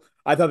role."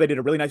 I thought they did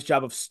a really nice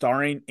job of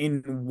starring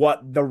in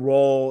what the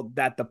role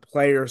that the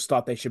players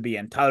thought they should be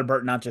in. Tyler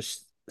Burton not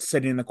just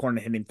sitting in the corner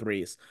hitting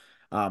threes.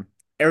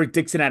 Eric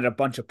Dixon had a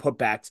bunch of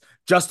putbacks.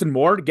 Justin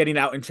Moore getting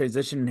out in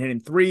transition and hitting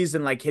threes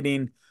and like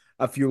hitting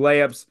a few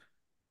layups.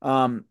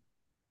 Um,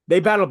 they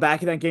battled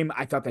back in that game.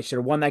 I thought they should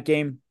have won that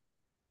game.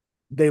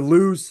 They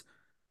lose,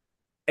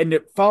 and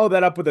to follow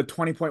that up with a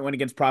 20-point win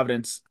against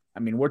Providence. I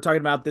mean, we're talking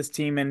about this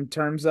team in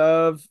terms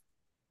of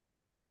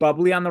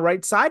bubbly on the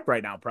right side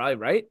right now, probably,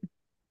 right?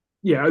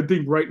 Yeah, I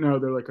think right now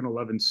they're like an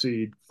 11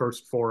 seed,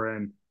 first four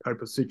in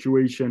type of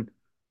situation.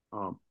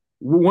 Um,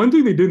 One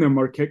thing they did in the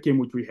Marquette game,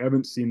 which we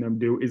haven't seen them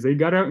do, is they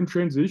got out in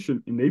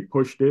transition and they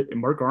pushed it, and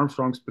Mark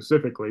Armstrong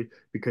specifically,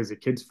 because the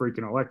kid's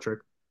freaking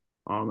electric.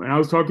 And I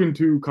was talking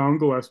to Colin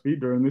Gillespie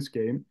during this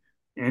game,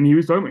 and he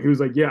was talking about, he was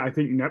like, yeah, I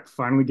think Nep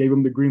finally gave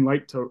him the green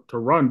light to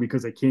run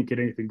because they can't get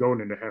anything going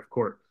into half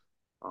court.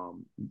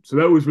 So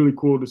that was really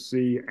cool to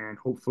see, and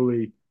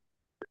hopefully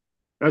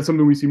that's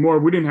something we see more.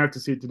 We didn't have to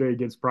see it today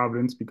against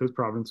Providence because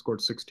Providence scored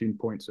 16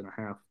 points and a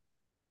half.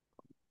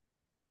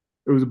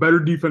 It was a better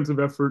defensive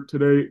effort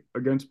today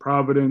against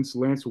Providence.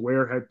 Lance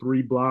Ware had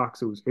 3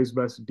 blocks. It was his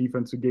best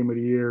defensive game of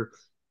the year.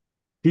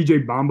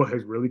 TJ Bamba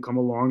has really come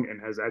along and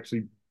has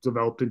actually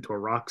developed into a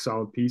rock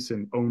solid piece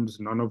and owns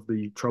none of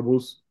the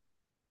troubles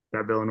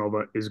that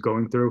Villanova is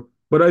going through.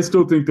 But I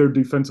still think they're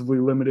defensively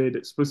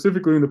limited,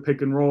 specifically in the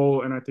pick and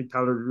roll. And I think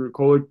Tyler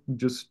Kolek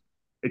just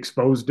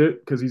exposed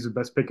it because he's the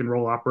best pick and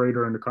roll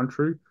operator in the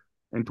country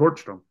and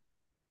torched them.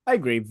 I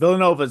agree.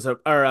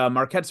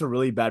 Marquette's a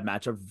really bad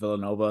matchup for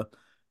Villanova.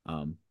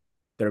 Um,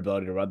 their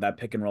ability to run that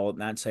pick and roll in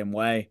that same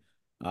way.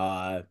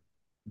 Uh,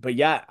 but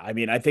yeah, I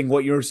mean, I think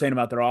what you were saying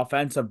about their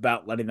offense,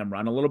 about letting them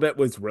run a little bit,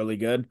 was really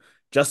good.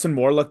 Justin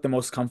Moore looked the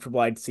most comfortable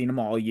I'd seen him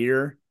all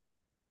year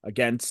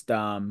against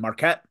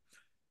Marquette.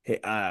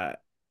 Uh,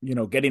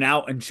 getting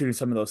out and shooting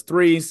some of those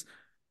threes.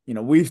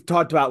 We've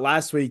talked about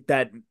last week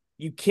that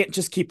you can't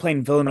just keep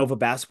playing Villanova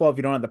basketball if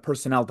you don't have the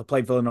personnel to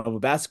play Villanova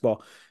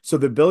basketball. So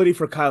the ability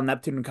for Kyle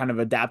Neptune to kind of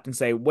adapt and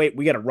say, wait,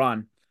 we got to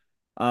run.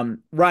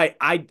 Right.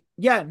 I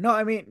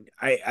mean,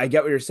 I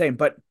get what you're saying,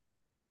 but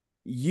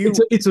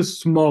it's a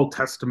small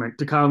testament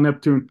to Kyle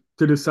Neptune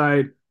to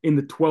decide in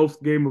the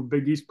 12th game of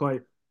Big East play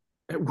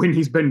when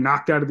he's been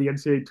knocked out of the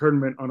NCAA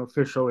tournament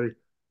unofficially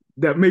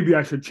that maybe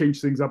I should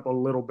change things up a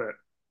little bit.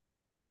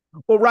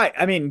 Well, right.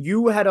 I mean,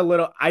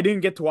 I didn't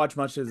get to watch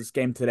much of this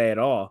game today at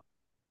all.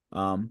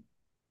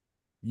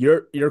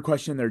 You're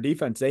questioning their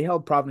defense. They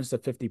held Providence to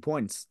 50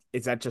 points.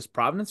 Is that just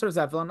Providence or is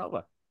that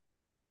Villanova?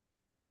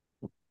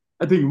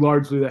 I think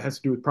largely that has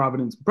to do with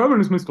Providence.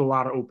 Providence missed a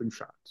lot of open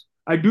shots.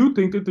 I do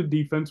think that the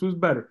defense was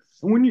better.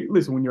 And when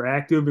you're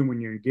active and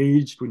when you're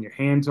engaged, when your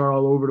hands are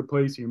all over the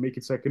place and you're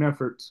making second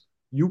efforts,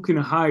 you can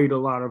hide a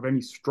lot of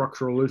any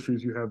structural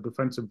issues you have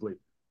defensively.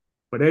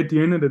 But at the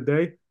end of the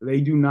day,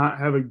 they do not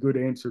have a good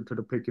answer to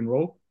the pick and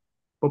roll.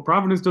 But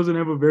Providence doesn't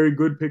have a very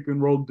good pick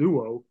and roll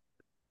duo.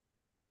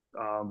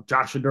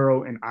 Josh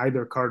Aduro and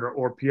either Carter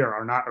or Pierre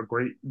are not a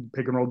great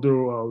pick and roll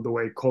duo the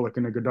way Kolek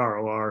and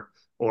Iguodaro are,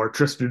 or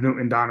Tristan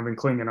Newton, Donovan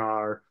Clingan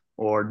are,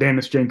 or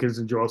Dennis Jenkins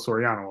and Joel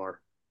Soriano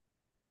are.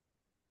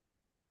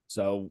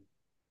 So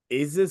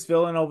is this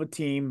Villanova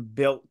team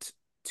built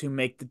to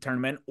make the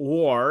tournament,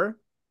 or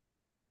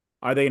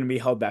are they going to be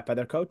held back by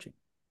their coaching?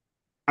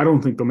 I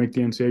don't think they'll make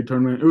the NCAA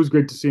tournament. It was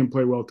great to see him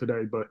play well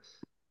today, but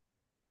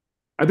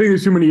I think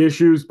there's too many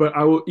issues, but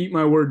I will eat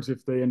my words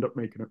if they end up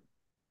making it.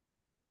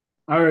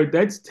 All right,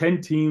 that's 10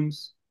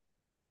 teams,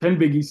 10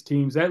 Big East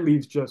teams. That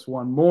leaves just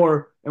one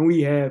more, and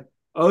we have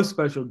a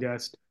special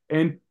guest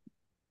and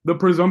the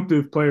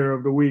presumptive player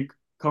of the week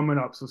coming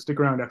up. So stick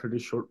around after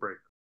this short break.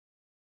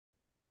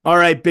 All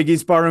right, Big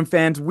East Barroom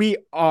fans, we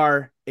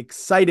are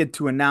excited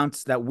to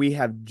announce that we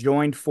have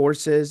joined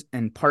forces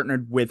and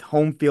partnered with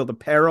Home Field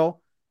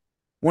Apparel.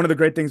 One of the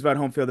great things about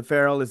Home Field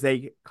Apparel is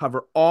they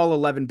cover all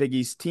 11 Big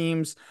East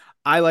teams.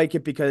 I like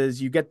it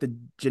because you get the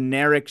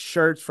generic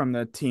shirts from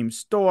the team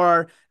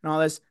store and all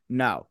this.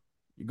 No,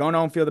 you're going to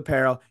Home Field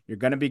Apparel. You're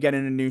going to be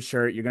getting a new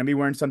shirt. You're going to be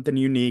wearing something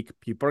unique.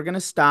 People are going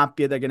to stop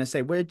you. They're going to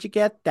say, where'd you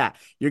get that?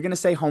 You're going to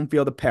say Home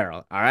Field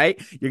Apparel. All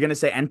right. You're going to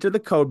say, enter the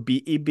code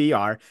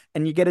BEBR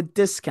and you get a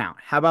discount.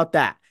 How about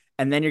that?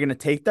 And then you're going to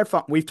take their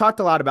phone. We've talked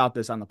a lot about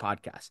this on the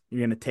podcast.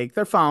 You're going to take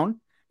their phone.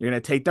 You're going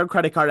to take their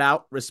credit card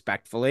out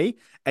respectfully,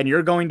 and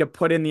you're going to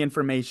put in the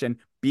information,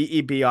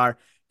 BEBR,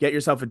 get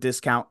yourself a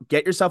discount,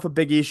 get yourself a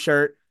Big East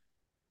shirt.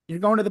 You're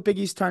going to the Big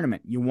East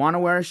tournament. You want to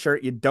wear a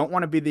shirt. You don't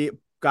want to be the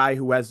guy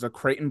who has the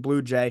Creighton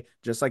Blue Jay,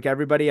 just like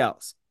everybody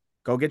else.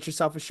 Go get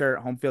yourself a shirt,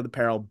 Home Field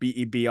Apparel,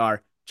 BEBR.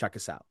 Check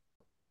us out.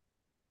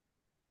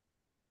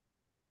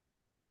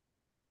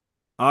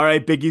 All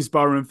right, Big East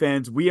Barroom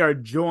fans, we are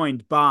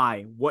joined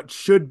by what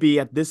should be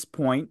at this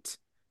point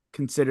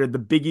considered the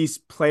Big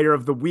East Player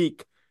of the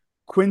Week,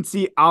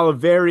 Quincy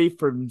Oliveri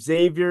from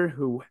Xavier,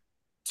 who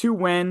 2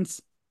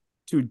 wins,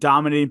 2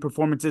 dominating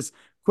performances.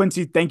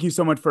 Quincy, thank you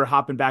so much for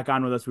hopping back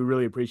on with us. We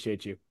really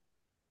appreciate you.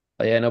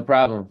 Oh yeah, no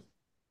problem.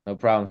 No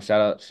problem.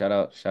 Shout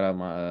out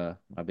my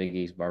Big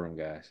East Barroom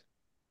guys.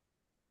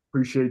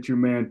 Appreciate you,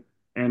 man.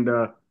 And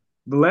the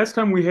last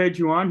time we had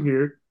you on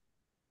here,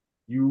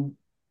 you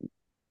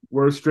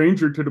were a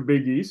stranger to the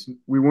Big East.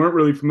 We weren't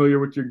really familiar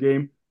with your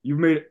game. You've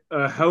made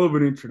a hell of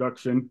an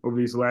introduction over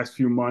these last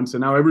few months,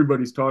 and now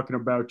everybody's talking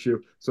about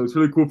you. So it's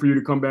really cool for you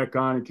to come back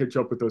on and catch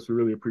up with us. We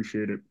really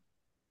appreciate it.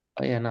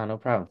 Oh yeah, no, no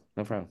problem.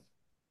 No problem.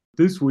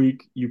 This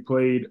week, you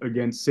played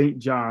against St.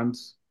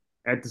 John's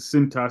at the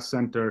Cintas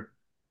Center,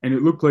 and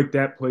it looked like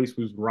that place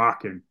was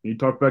rocking. You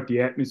talk about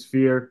the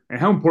atmosphere and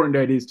how important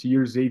that is to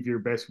your Xavier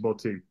basketball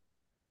team.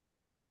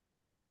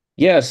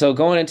 Yeah, so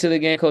going into the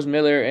game, Coach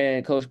Miller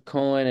and Coach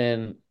Cohen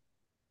and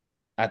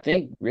I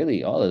think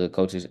really all of the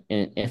coaches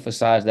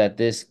emphasize that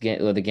this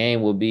game, the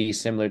game will be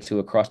similar to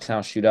a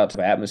crosstown shootout type of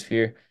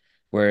atmosphere,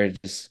 where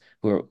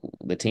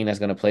the team that's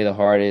going to play the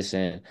hardest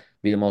and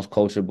be the most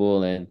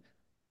coachable and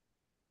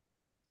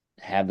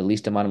have the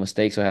least amount of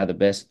mistakes or have the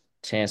best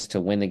chance to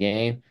win the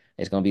game.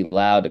 It's going to be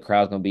loud. The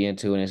crowd's going to be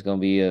into it. And it's going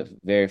to be a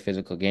very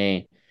physical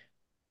game.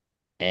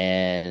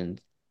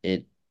 And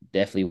it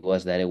definitely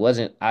was that. It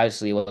wasn't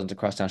obviously it wasn't a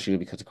crosstown shootout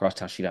because the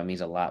crosstown shootout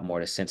means a lot more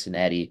to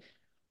Cincinnati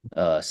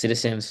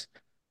citizens,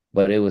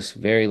 but it was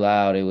very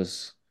loud. It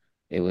was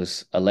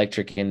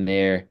electric in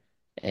there,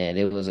 and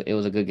it was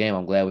a good game.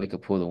 I'm glad we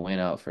could pull the win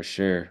out for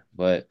sure.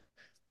 But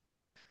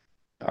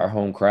our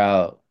home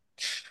crowd,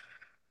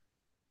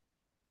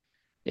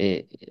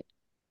 it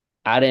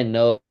I didn't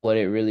know what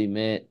it really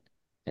meant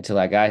until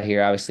I got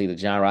here. Obviously, the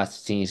John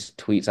Rothstein's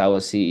tweets I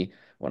would see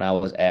when I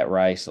was at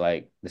Rice,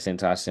 like the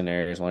Cintas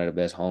Center is one of the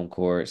best home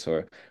courts,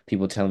 or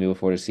people telling me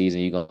before the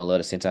season you're gonna love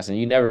the Cintas Center.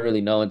 You never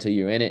really know until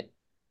you're in it,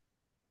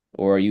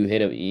 or you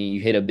hit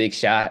a big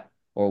shot,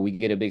 or we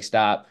get a big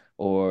stop,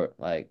 or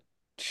like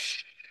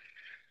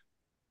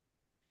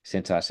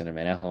Cintas Center,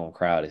 man, that home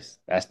crowd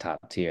that's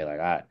top tier.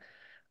 Like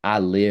I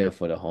live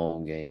for the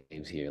home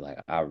games here. Like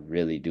I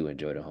really do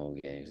enjoy the home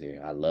games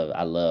here. I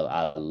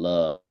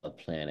love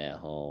playing at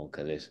home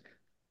because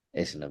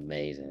it's an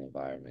amazing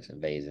environment, it's an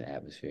amazing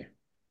atmosphere.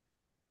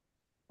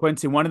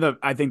 Quincy, one of the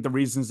I think the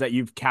reasons that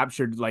you've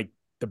captured like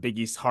the Big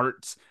East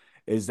hearts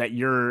is that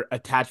your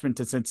attachment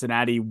to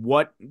Cincinnati.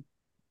 What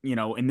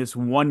in this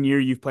 1 year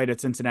you've played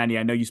at Cincinnati,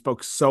 I know you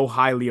spoke so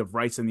highly of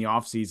Rice in the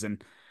offseason.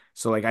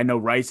 So like I know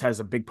Rice has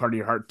a big part of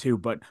your heart too,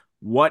 but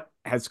what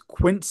has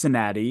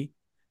Cincinnati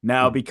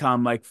now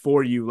become like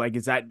for you? Like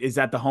is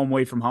that the home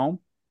away from home?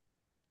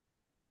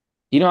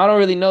 I don't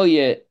really know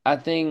yet. I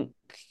think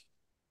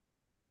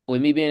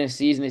with me being a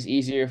season, it's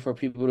easier for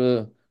people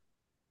to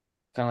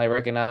kind of like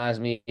recognize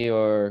me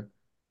or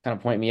kind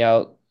of point me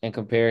out in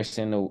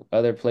comparison to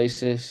other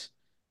places.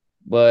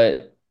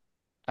 But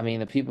I mean,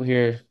 the people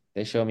here,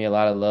 they show me a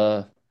lot of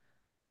love.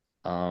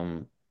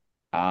 Um,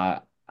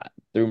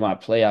 through my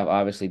play, I've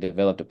obviously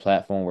developed a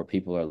platform where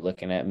people are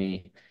looking at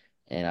me,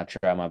 and I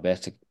try my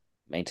best to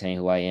maintain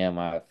who I am.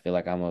 I feel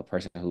like I'm a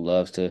person who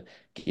loves to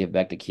give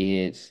back to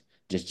kids,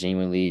 just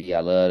genuinely.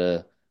 I love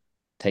to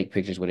take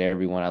pictures with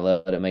everyone. I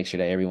love to make sure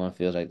that everyone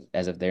feels like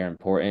as if they're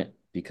important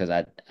because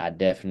I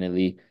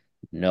definitely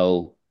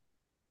know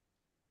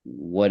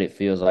what it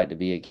feels like to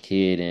be a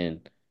kid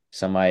and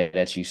somebody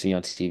that you see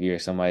on TV or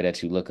somebody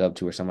that you look up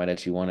to or somebody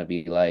that you want to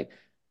be like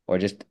or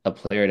just a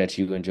player that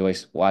you enjoy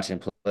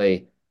watching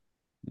play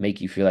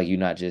make you feel like you're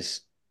not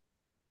just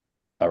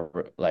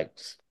like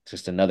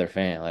just another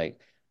fan. Like,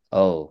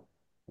 oh,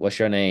 what's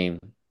your name?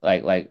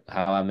 Like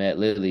how I met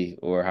Lily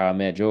or how I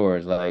met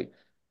George. Like,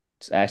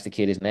 just ask the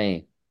kid his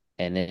name,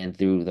 and then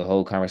through the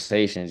whole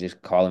conversation,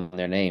 just call them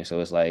their name. So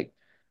it's like,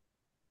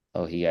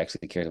 oh, he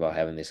actually cares about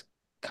having this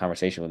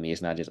conversation with me.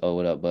 It's not just, oh,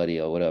 what up,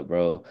 buddy? Oh, what up,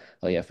 bro?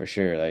 Oh yeah, for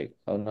sure. Like,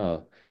 oh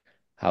no,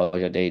 how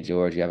was your day,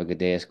 George? You have a good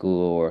day at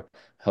school? Or,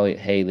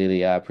 hey,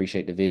 Lily, I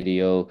appreciate the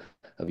video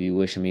of you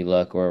wishing me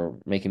luck or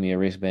making me a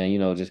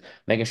wristband. Just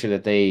making sure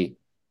that they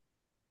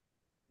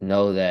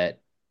know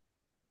that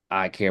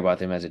I care about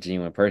them as a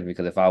genuine person.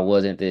 Because if I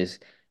wasn't this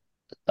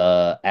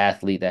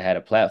athlete that had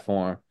a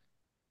platform,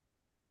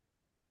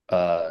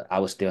 I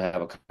would still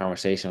have a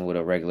conversation with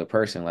a regular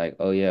person, like,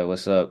 oh yeah,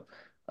 what's up,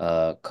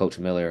 Coach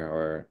Miller,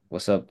 or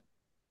what's up,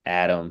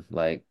 Adam?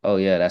 Like, oh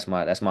yeah, that's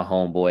my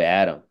homeboy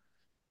Adam.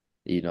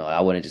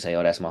 I wouldn't just say,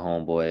 oh, that's my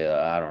homeboy.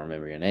 I don't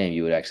remember your name.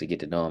 You would actually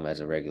get to know him as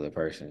a regular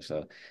person.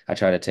 So I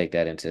try to take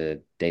that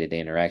into day-to-day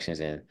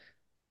interactions, and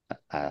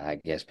I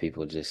guess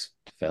people just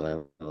fell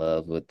in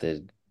love with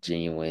the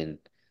genuine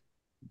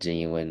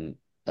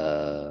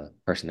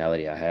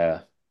personality I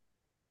have.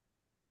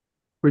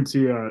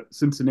 Quincy,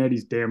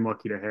 Cincinnati's damn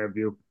lucky to have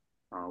you.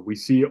 We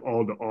see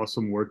all the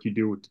awesome work you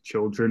do with the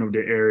children of the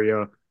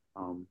area.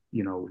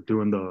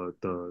 Doing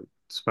the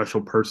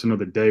special person of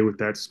the day with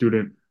that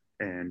student,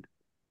 and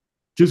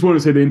just want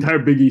to say the entire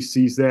Big East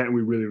sees that, and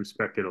we really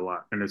respect it a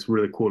lot. And it's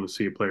really cool to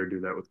see a player do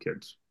that with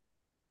kids.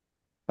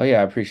 Oh yeah,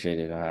 I appreciate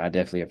it. I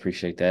definitely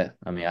appreciate that.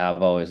 I mean,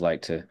 I've always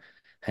liked to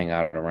hang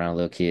out around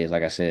little kids.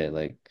 Like I said,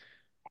 like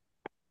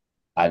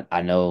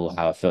I know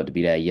how it felt to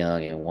be that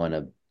young and want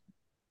to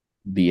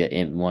be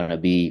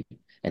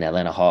an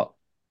Atlanta Hawk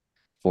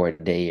for a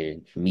day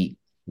and meet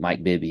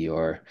Mike Bibby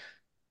or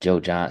Joe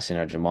Johnson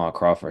or Jamal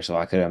Crawford. So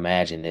I could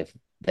imagine if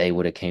they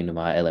would have came to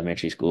my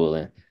elementary school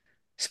and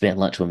spent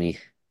lunch with me.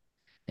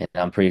 And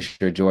I'm pretty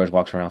sure George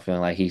walks around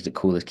feeling like he's the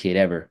coolest kid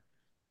ever.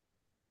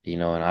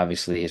 And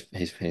obviously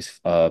his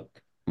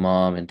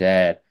mom and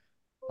dad.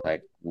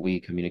 Like we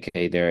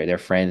communicate, they're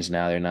friends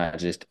now. They're not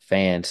just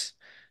fans,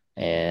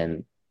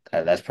 and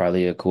that's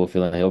probably a cool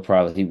feeling.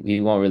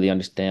 He won't really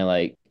understand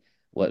like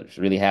what's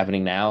really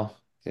happening now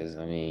because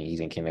I mean he's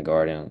in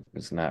kindergarten.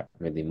 It's not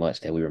really much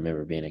that we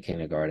remember being in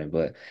kindergarten,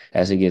 but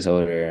as he gets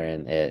older,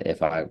 and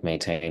if I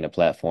maintain the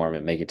platform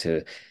and make it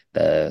to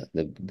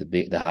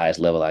the highest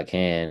level I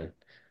can,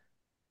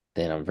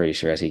 then I'm pretty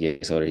sure as he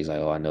gets older, he's like,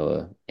 oh, I know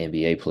a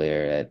NBA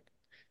player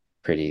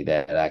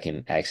that I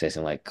can access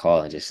and like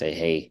call and just say,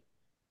 hey.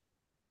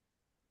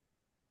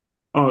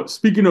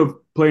 Speaking of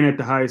playing at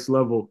the highest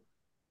level,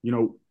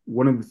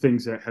 one of the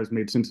things that has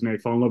made Cincinnati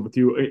fall in love with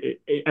you,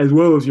 as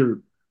well as your,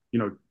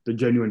 the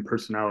genuine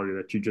personality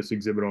that you just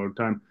exhibit all the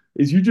time,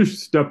 is you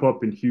just step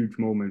up in huge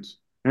moments.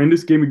 And in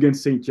this game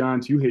against St.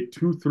 John's, you hit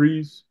two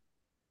threes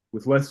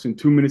with less than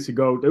 2 minutes to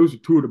go. Those are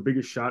two of the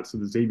biggest shots of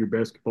the Xavier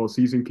basketball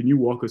season. Can you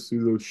walk us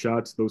through those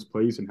shots, those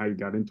plays, and how you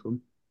got into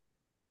them?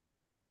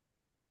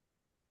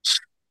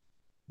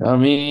 I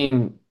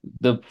mean,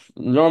 the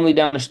normally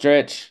down the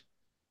stretch,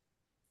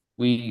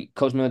 we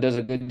Coach Miller does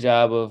a good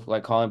job of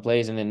like calling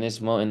plays, and in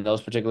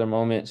those particular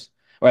moments,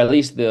 or at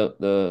least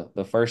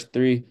the first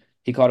three,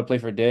 he called a play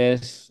for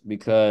Dez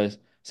because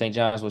St.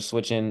 John's was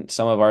switching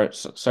some of our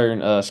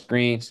certain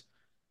screens,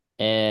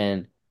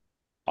 and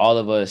all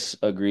of us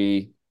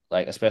agree,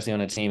 like especially on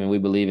the team, and we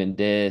believe in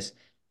Dez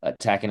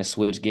attacking a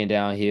switch, getting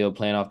downhill,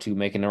 playing off two,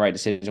 making the right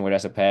decision where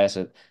that's a pass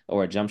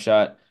or a jump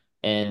shot.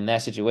 And in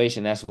that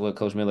situation, that's what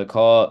Coach Miller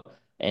called.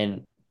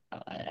 And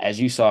as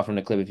you saw from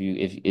the clip,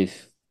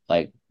 if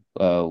like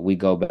we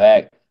go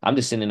back, I'm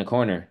just sitting in the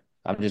corner.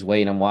 I'm just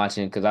waiting. I'm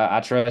watching because I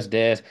trust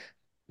Dez,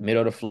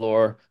 middle of the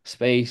floor,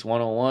 space,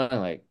 one on one.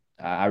 Like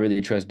I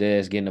really trust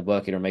Dez getting the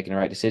bucket or making the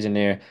right decision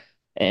there.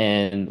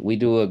 And we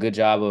do a good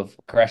job of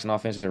crashing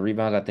offensive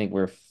rebounds. I think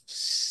we're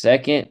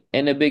second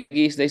in the Big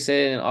East, they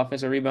said, in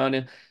offensive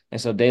rebounding. And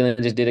so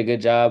Dalen just did a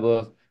good job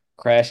of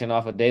crashing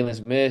off of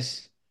Dalen's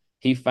miss.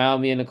 He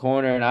found me in the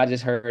corner, and I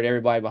just heard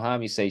everybody behind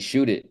me say,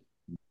 shoot it.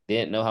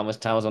 Didn't know how much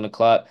time was on the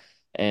clock,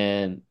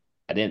 and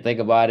I didn't think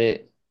about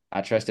it.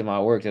 I trusted my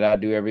work that I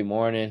do every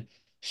morning,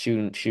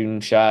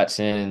 shooting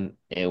shots, and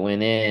it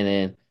went in.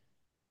 And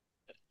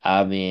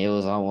I mean, it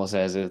was almost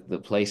as if the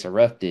place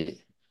erupted.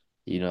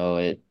 You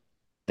know,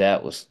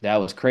 that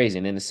was crazy.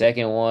 And then the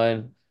second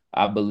one,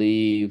 I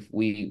believe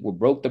we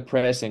broke the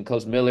press, and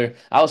Coach Miller,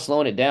 I was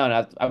slowing it down.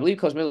 I believe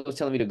Coach Miller was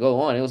telling me to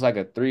go on. It was like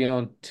a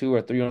 3-on-2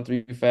 or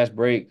 3-on-3 fast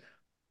break.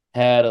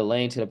 Had a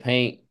lane to the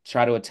paint,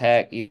 try to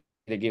attack, either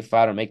get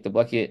fouled or make the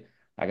bucket.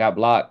 I got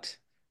blocked,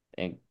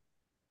 and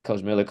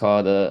Coach Miller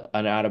called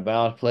an out of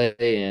bounds play,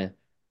 and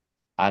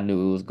I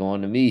knew it was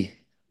going to me.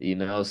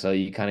 So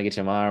you kind of get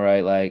your mind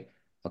right, like,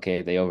 okay,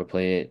 if they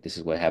overplay it, this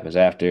is what happens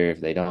after. If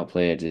they don't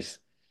play it, just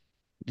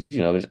at the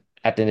end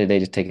of the day,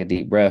 just take a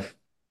deep breath.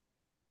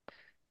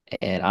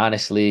 And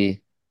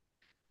honestly,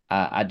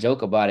 I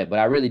joke about it, but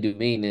I really do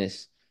mean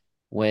this.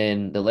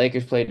 When the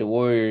Lakers played the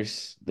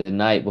Warriors the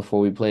night before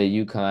we played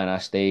UConn, I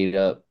stayed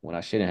up when I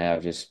shouldn't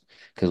have just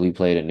because we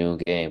played a noon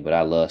game, but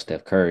I love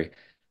Steph Curry.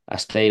 I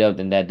stayed up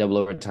in that double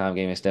overtime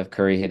game, and Steph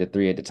Curry hit a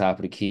three at the top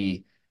of the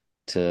key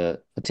to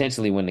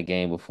potentially win the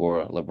game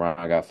before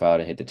LeBron got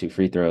fouled and hit the two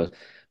free throws.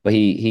 But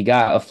he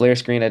got a flare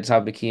screen at the top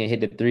of the key and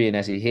hit the three, and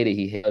as he hit it,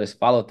 he held his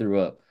follow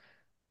through up,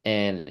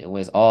 and it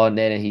was all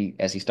net. And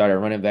as he started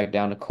running back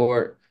down the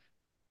court.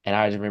 And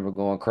I just remember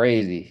going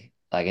crazy.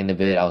 Like in the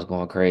bed, I was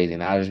going crazy.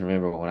 And I just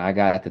remember when I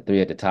got the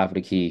three at the top of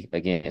the key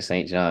again in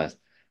St. John's,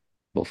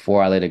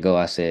 before I let it go,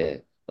 I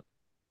said,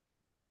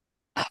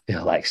 I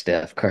feel like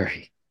Steph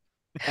Curry.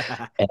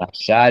 And I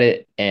shot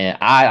it. And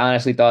I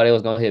honestly thought it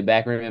was going to hit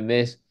back rim and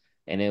miss.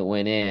 And it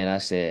went in. And I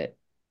said,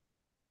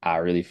 I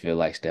really feel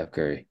like Steph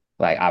Curry.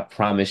 Like, I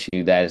promise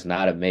you that is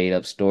not a made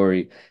up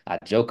story. I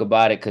joke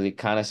about it because it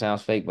kind of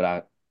sounds fake, but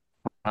I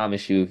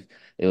promise you,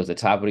 it was the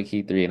top of the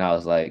key three, and I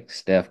was like,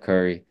 Steph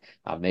Curry,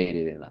 I made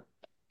it. And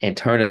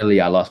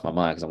internally, I lost my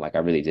mind because I'm like, I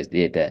really just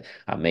did that.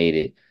 I made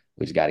it.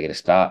 We just got to get a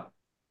stop.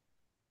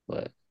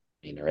 But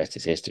I mean, the rest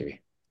is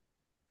history.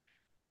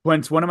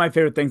 Quince, one of my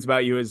favorite things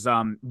about you is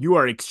you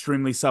are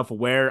extremely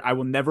self-aware. I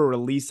will never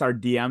release our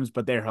DMs,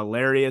 but they're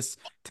hilarious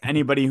to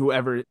anybody who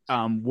ever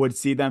would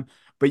see them.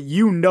 But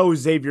you know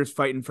Xavier's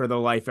fighting for their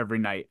life every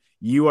night.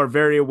 You are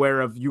very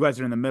aware of you guys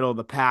are in the middle of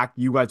the pack.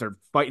 You guys are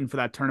fighting for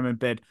that tournament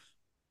bid.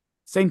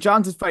 St.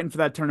 John's is fighting for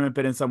that tournament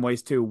bid in some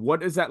ways too.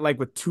 What is that like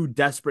with two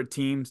desperate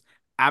teams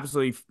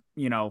absolutely,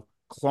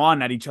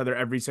 clawing at each other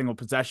every single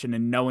possession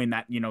and knowing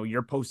that,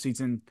 your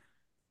postseason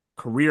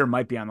career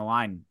might be on the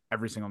line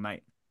every single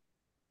night?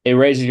 It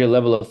raises your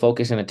level of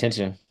focus and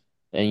attention.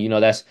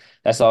 And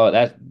that's all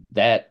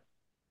that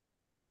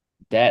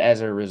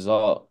as a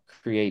result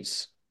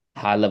creates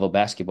high level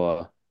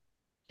basketball.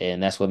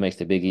 And that's what makes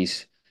the Big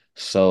East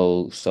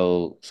so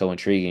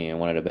intriguing and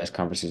one of the best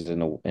conferences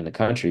in the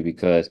country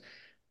because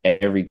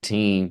every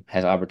team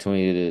has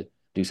opportunity to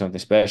do something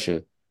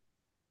special.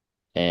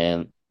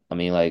 And I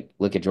mean, like,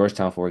 look at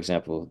Georgetown, for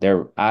example.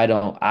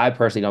 I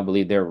personally don't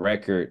believe their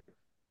record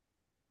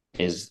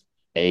is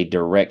a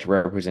direct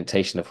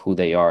representation of who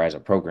they are as a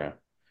program.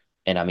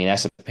 And I mean,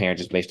 that's apparent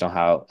just based on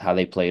how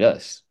they played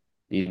us.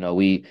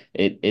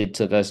 It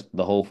took us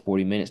the whole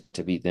 40 minutes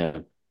to beat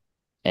them.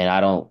 And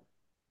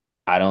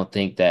I don't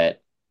think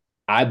that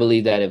I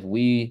believe that if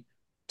we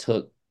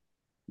took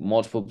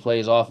multiple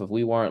plays off, if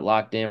we weren't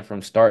locked in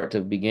from start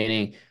to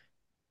beginning,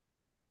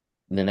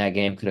 then that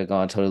game could have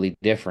gone totally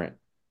different.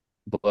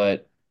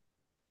 But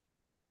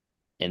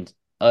in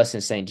us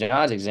in St.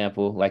 John's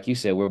example, like you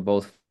said, we're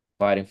both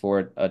fighting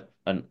for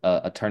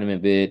a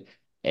tournament bid.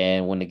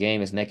 And when the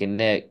game is neck and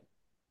neck,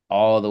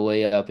 all the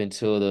way up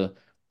until the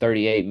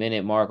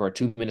 38-minute mark or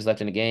 2 minutes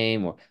left in the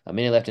game or a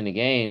minute left in the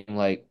game,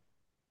 like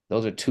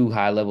those are two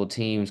high level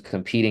teams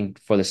competing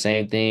for the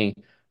same thing.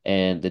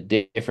 And the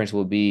difference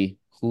will be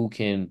who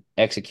can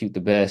execute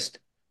the best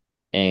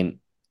and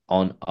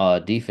on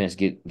defense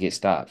get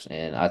stops.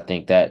 And I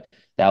think that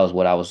was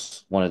what I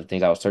was one of the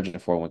things I was searching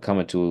for when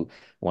coming to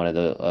one of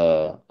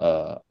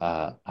the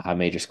high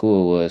major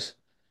school was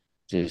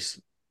just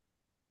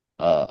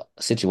a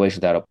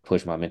situation that'll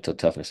push my mental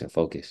toughness and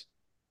focus.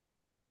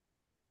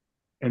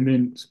 And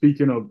then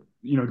speaking of,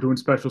 doing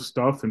special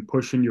stuff and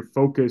pushing your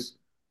focus,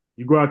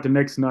 you go out the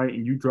next night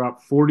and you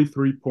drop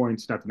 43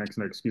 points, not the next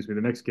night, excuse me,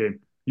 the next game.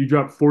 You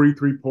drop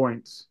 43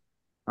 points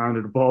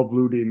onto the Ball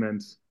Blue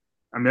Demons.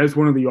 I mean, that's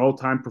one of the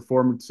all-time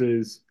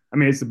performances. I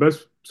mean, it's the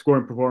best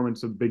scoring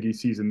performance of Big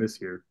East season this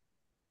year,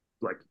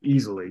 like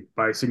easily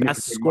by a Best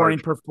significant scoring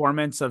margin.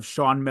 performance of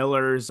Sean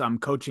Miller's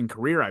coaching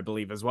career, I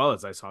believe, as well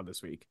as I saw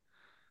this week.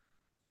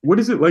 What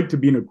is it like to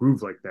be in a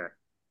groove like that?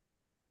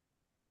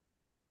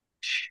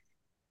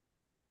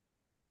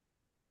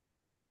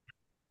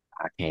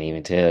 I can't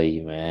even tell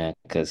you, man,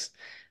 because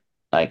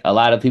like a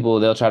lot of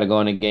people they'll try to go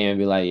in the game and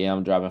be like, yeah,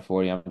 I'm dropping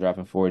 40, I'm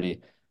dropping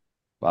 40,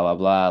 blah blah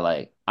blah.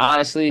 Like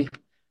honestly,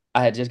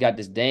 I had just got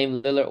this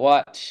Dame Lillard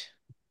watch.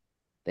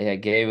 They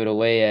had gave it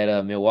away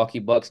at Milwaukee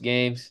Bucks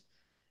games,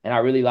 and I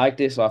really liked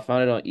it, so I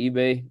found it on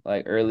eBay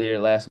like earlier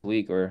last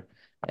week,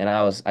 and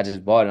I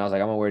just bought it. And I was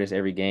like, I'm gonna wear this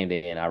every game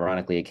day, and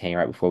ironically, it came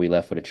right before we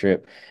left for the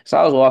trip. So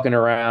I was walking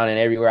around, and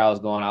everywhere I was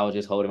going, I was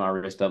just holding my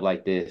wrist up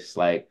like this,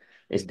 like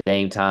it's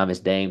Dame time, it's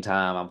Dame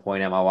time. I'm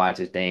pointing at my watch,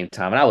 it's Dame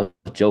time, and I was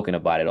joking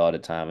about it all the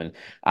time. And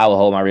I would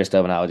hold my wrist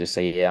up, and I would just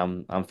say, yeah,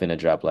 I'm finna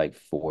drop like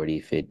 40,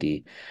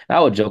 50. And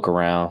I would joke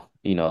around,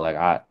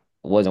 like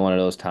it wasn't one of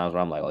those times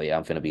where I'm like, oh yeah,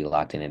 I'm finna be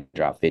locked in and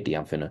drop 50.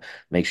 I'm finna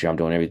make sure I'm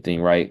doing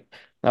everything right.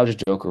 I would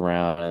just joke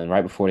around, and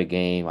right before the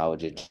game, I would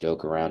just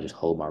joke around, just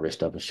hold my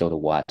wrist up and show the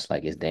watch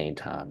like it's Dame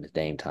time. It's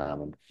Dame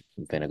time.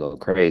 I'm finna go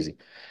crazy.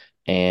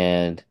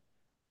 And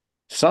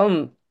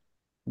some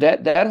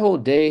that whole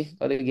day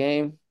of the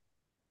game,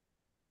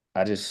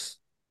 I just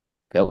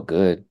felt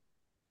good.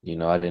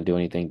 I didn't do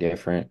anything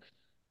different.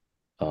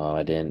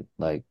 I didn't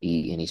like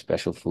eat any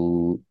special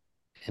food.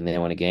 And then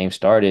when the game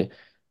started,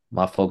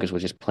 my focus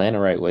was just playing the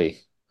right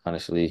way,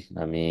 honestly.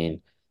 I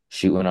mean,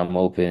 shoot when I'm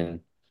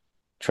open,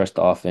 trust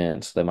the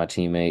offense, let my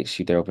teammates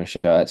shoot their open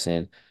shots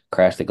and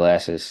crash the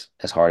glasses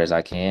as hard as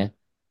I can,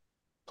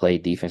 play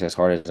defense as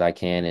hard as I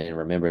can, and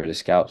remember the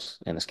scouts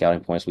and the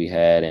scouting points we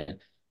had and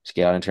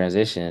scout in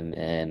transition.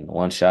 And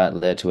one shot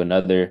led to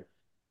another,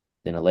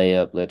 then a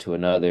layup led to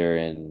another,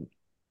 and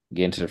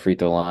getting to the free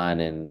throw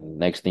line. And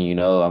next thing you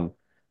know, I'm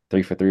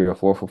 3 for 3 or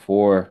 4 for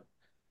 4.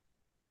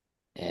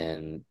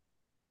 And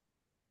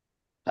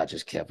I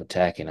just kept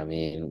attacking. I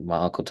mean, my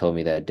uncle told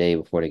me that day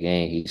before the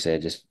game. He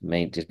said, just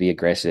be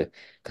aggressive,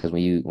 because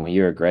when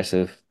you're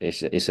aggressive,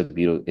 it's a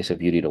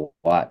beauty to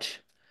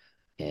watch."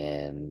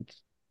 And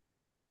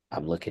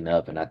I'm looking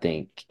up, and I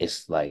think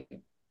it's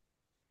like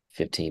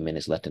 15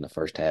 minutes left in the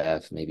first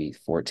half, maybe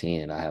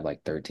 14, and I have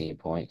like 13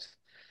 points.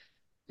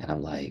 And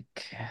I'm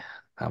like,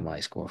 I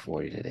might score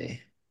 40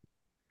 today.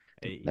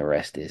 The Hey.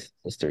 rest is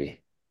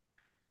history.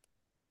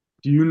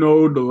 Do you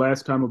know the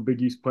last time a Big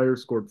East player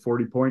scored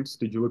 40 points?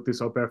 Did you look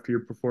this up after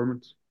your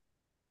performance?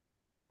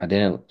 I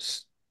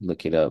didn't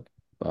look it up,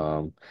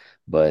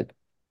 but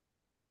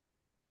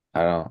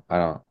I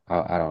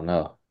don't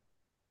know.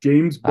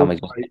 James I'm gonna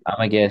guess. Booknight, I'm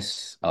gonna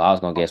guess. Oh, I was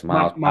gonna guess my,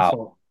 Miles my Powell.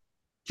 fault.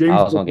 James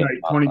I was gonna guess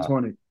Booknight, Miles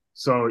Powell. 2020.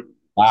 So,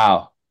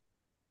 Wow.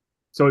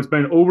 so it's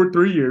been over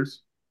 3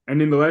 years. And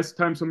then the last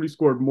time somebody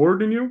scored more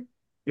than you,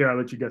 yeah, I'll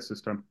let you guess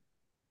this time.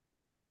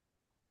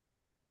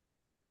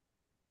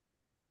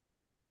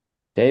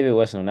 David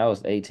Weston, that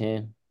was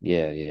 18.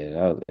 Yeah, yeah,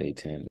 that was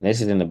 18.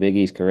 This is in the Big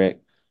East,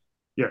 correct?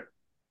 Yeah,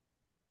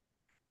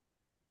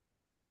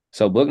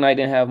 So Book Knight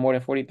didn't have more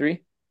than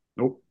 43?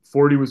 nope.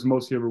 40 was the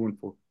most he ever went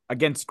for.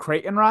 Against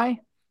Creighton Rye?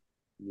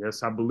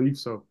 Yes, I believe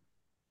so.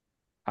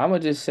 I'm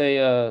gonna just say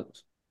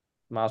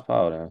Miles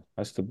Powell then.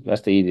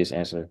 That's the easiest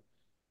answer.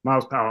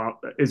 Miles Powell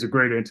is a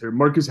great answer.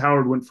 Marcus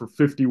Howard went for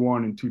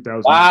 51 in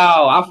 2008.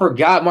 Wow, I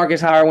forgot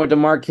Marcus Howard went to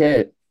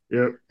Marquette.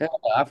 Yep. Hell,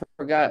 I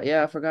forgot.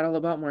 Yeah, I forgot all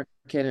about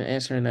Marquette and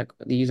answering that,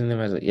 using them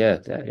as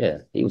yeah,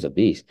 he was a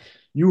beast.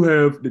 You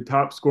have the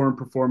top scoring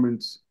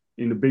performance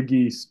in the Big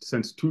East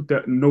since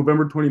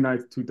November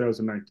 29th,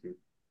 2019.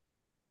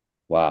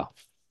 Wow.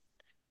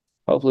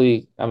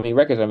 Hopefully, I mean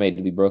records are made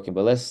to be broken,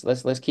 but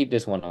let's keep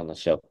this one on the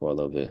shelf for a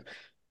little bit.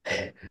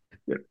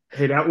 Yep.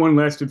 Hey, that one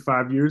lasted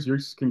 5 years.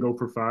 Yours can go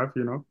for five.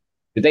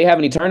 Did they have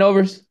any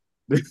turnovers?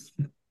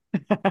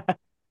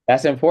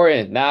 That's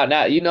important. Now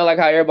like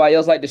how everybody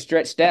else like to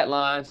stretch stat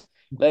lines.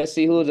 Let's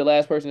see who was the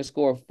last person to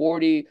score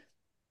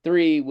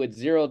 43 with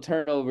zero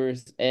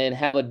turnovers and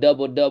have a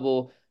double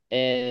double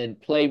and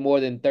play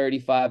more than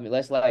 35.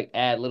 Let's like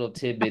add little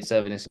tidbits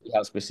of it and see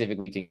how specific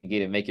we can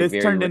get and make it very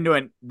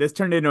rare. This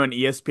turned into an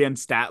ESPN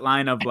stat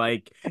line of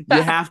like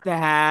you have to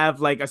have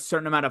like a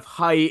certain amount of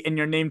height and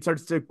your name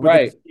starts to with a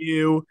Right.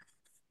 Q.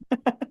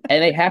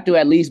 And they have to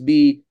at least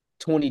be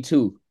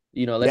 22.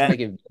 Let's Yeah. make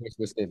it very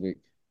specific.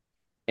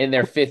 In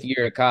their fifth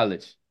year of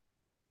college.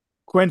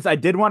 Quince, I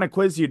did want to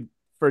quiz you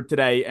for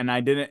today, and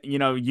I didn't,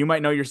 you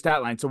might know your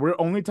stat line. So we're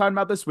only talking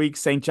about this week,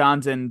 St.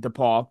 John's and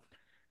DePaul.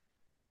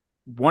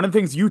 One of the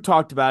things you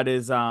talked about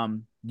is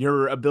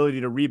your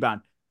ability to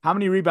rebound. How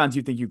many rebounds do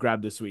you think you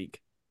grabbed this week?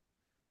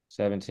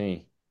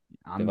 17.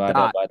 On the Divide that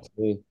dot. by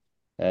two.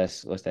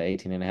 That's what's that,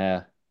 18 and a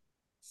half.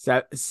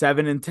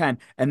 7 and 10.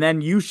 And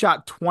then you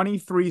shot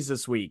 23s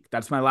this week.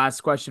 That's my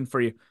last question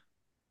for you.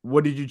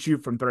 What did you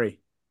shoot from three?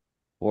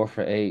 4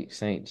 for 8,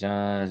 St.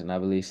 John's, and I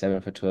believe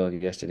 7 for 12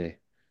 yesterday.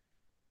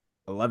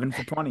 11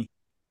 for 20.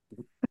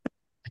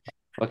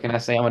 What can I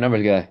say? I'm a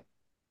numbers guy.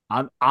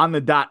 On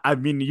the dot. I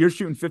mean, you're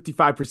shooting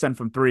 55%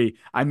 from three.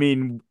 I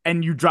mean,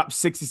 and you dropped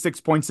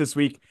 66 points this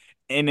week.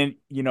 And then,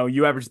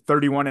 you averaged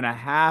 31 and a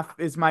half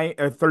is my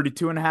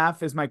 32 and a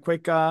half is my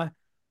quick you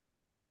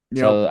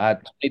know, So I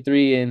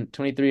 23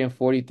 and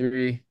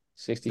 43,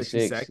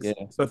 66. 66. Yeah.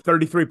 So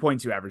 33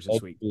 points you averaged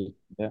this week.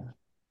 Yeah.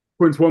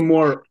 Quince, one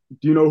more.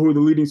 Do you know who the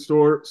leading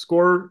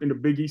scorer in the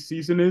Big East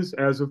season is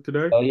as of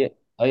today? Oh yeah.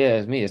 Oh yeah,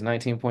 it's me. It's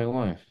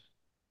 19.1.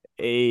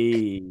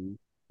 Hey,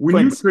 When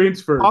you Quince,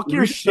 transferred, talk when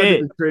your you decided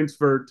shit. to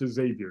transfer to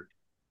Xavier,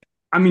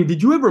 I mean,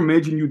 did you ever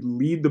imagine you'd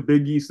lead the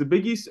Big East? The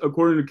Big East,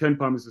 according to Ken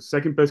Palm, is the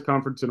second best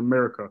conference in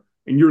America,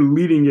 and you're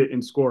leading it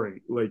in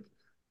scoring. Like,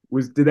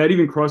 did that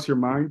even cross your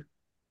mind?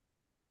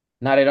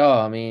 Not at all.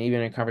 I mean,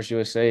 even in Conference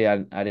USA,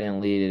 I didn't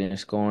lead it in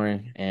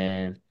scoring.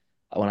 And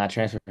when I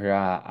transferred here,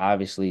 I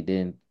obviously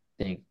didn't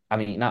think, I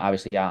mean, not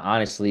obviously, I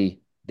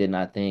honestly did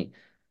not think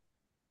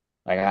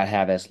like I'd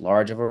have as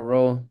large of a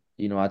role.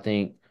 I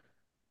think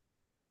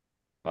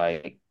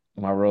like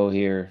my role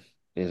here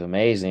is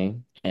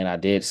amazing. And I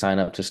did sign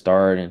up to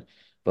start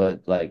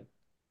but like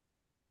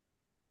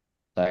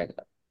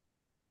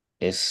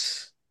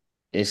it's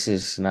this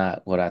is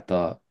not what I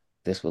thought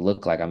this would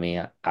look like. I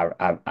mean, I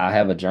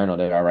have a journal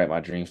that I write my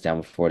dreams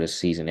down before this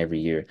season every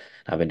year.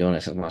 I've been doing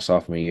it since my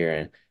sophomore year,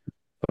 and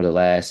for the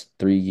last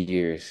 3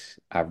 years,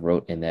 I've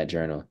wrote in that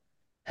journal,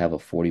 have a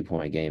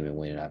 40-point game and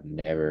win it. I've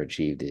never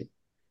achieved it,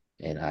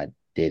 and I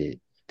did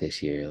it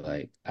this year.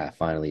 Like I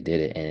finally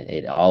did it, and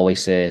it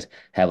always says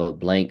have a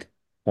blank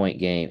point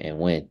game and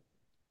win.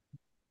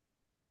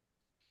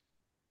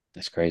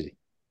 That's crazy.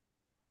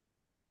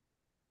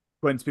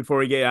 Quince, before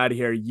we get out of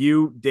here,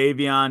 you,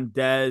 Davion,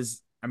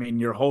 Dez, I mean,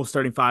 your whole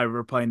starting five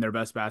are playing their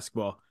best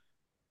basketball.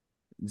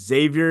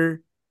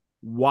 Xavier,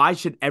 why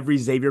should every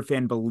Xavier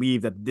fan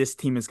believe that this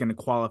team is going to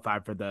qualify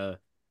for the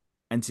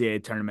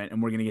NCAA tournament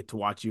and we're going to get to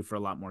watch you for a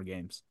lot more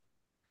games?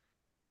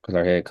 Because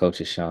our head coach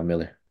is Sean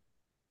Miller.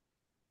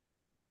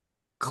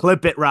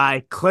 Clip it,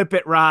 Rye. Clip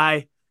it,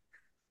 Rye.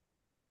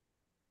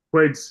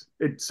 Wait,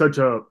 it's such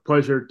a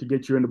pleasure to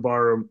get you in the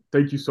Barroom.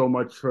 Thank you so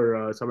much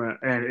for something,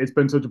 and it's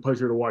been such a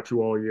pleasure to watch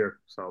you all year.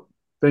 So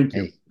thank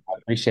you. Hey, I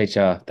appreciate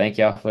y'all. Thank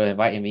y'all for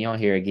inviting me on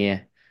here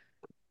again.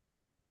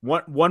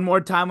 One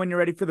more time when you're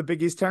ready for the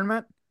Big East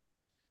tournament?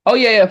 Oh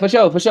yeah, for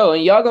sure, for sure.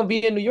 And y'all gonna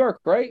be in New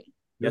York, right?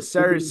 Yes,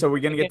 sir. So we're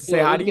going to We get can to do say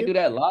it. hi We to can you? do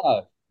that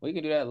live. We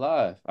can do that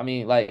live. I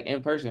mean, like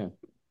in person.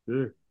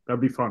 Yeah,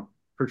 that'd be fun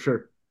for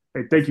sure.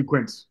 Hey, thank you,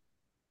 Quince.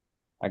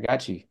 I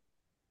got you.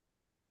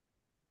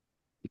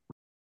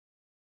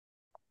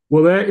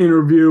 Well, that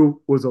interview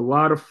was a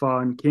lot of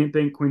fun. Can't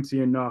thank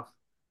Quincy enough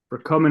for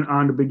coming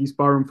on to Big East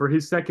Barroom for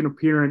his second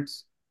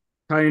appearance.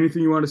 Ty,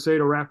 anything you want to say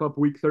to wrap up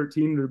Week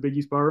 13 of the Big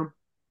East Barroom?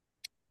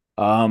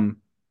 Um,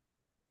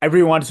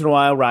 every once in a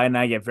while, Ryan and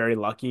I get very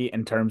lucky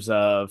in terms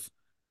of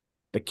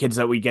the kids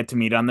that we get to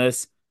meet on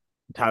this.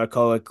 Tyler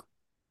Kolek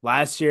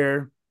last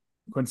year,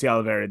 Quincy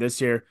Oliveira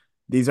this year.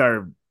 These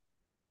are,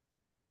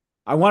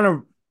 I want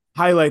to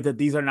highlight that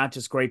these are not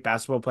just great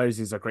basketball players,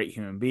 these are great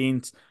human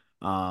beings.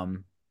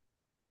 Um,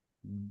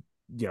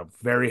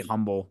 very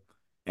humble.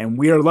 And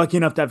we are lucky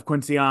enough to have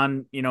Quincy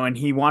on, and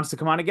he wants to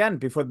come on again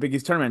before the Big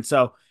East tournament.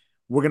 So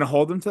we're going to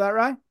hold him to that,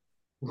 right?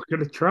 We're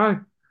going to try.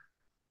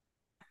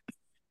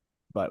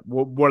 But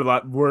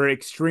we're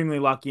extremely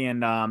lucky.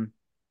 And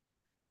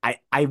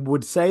I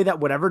would say that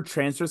whatever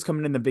transfers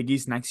coming in the Big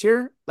East next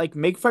year, like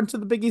make friends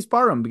with the Big East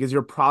Barroom because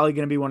you're probably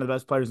going to be one of the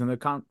best players in the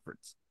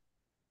conference.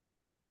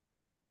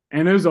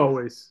 And as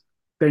always,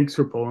 thanks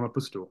for pulling up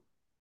a stool.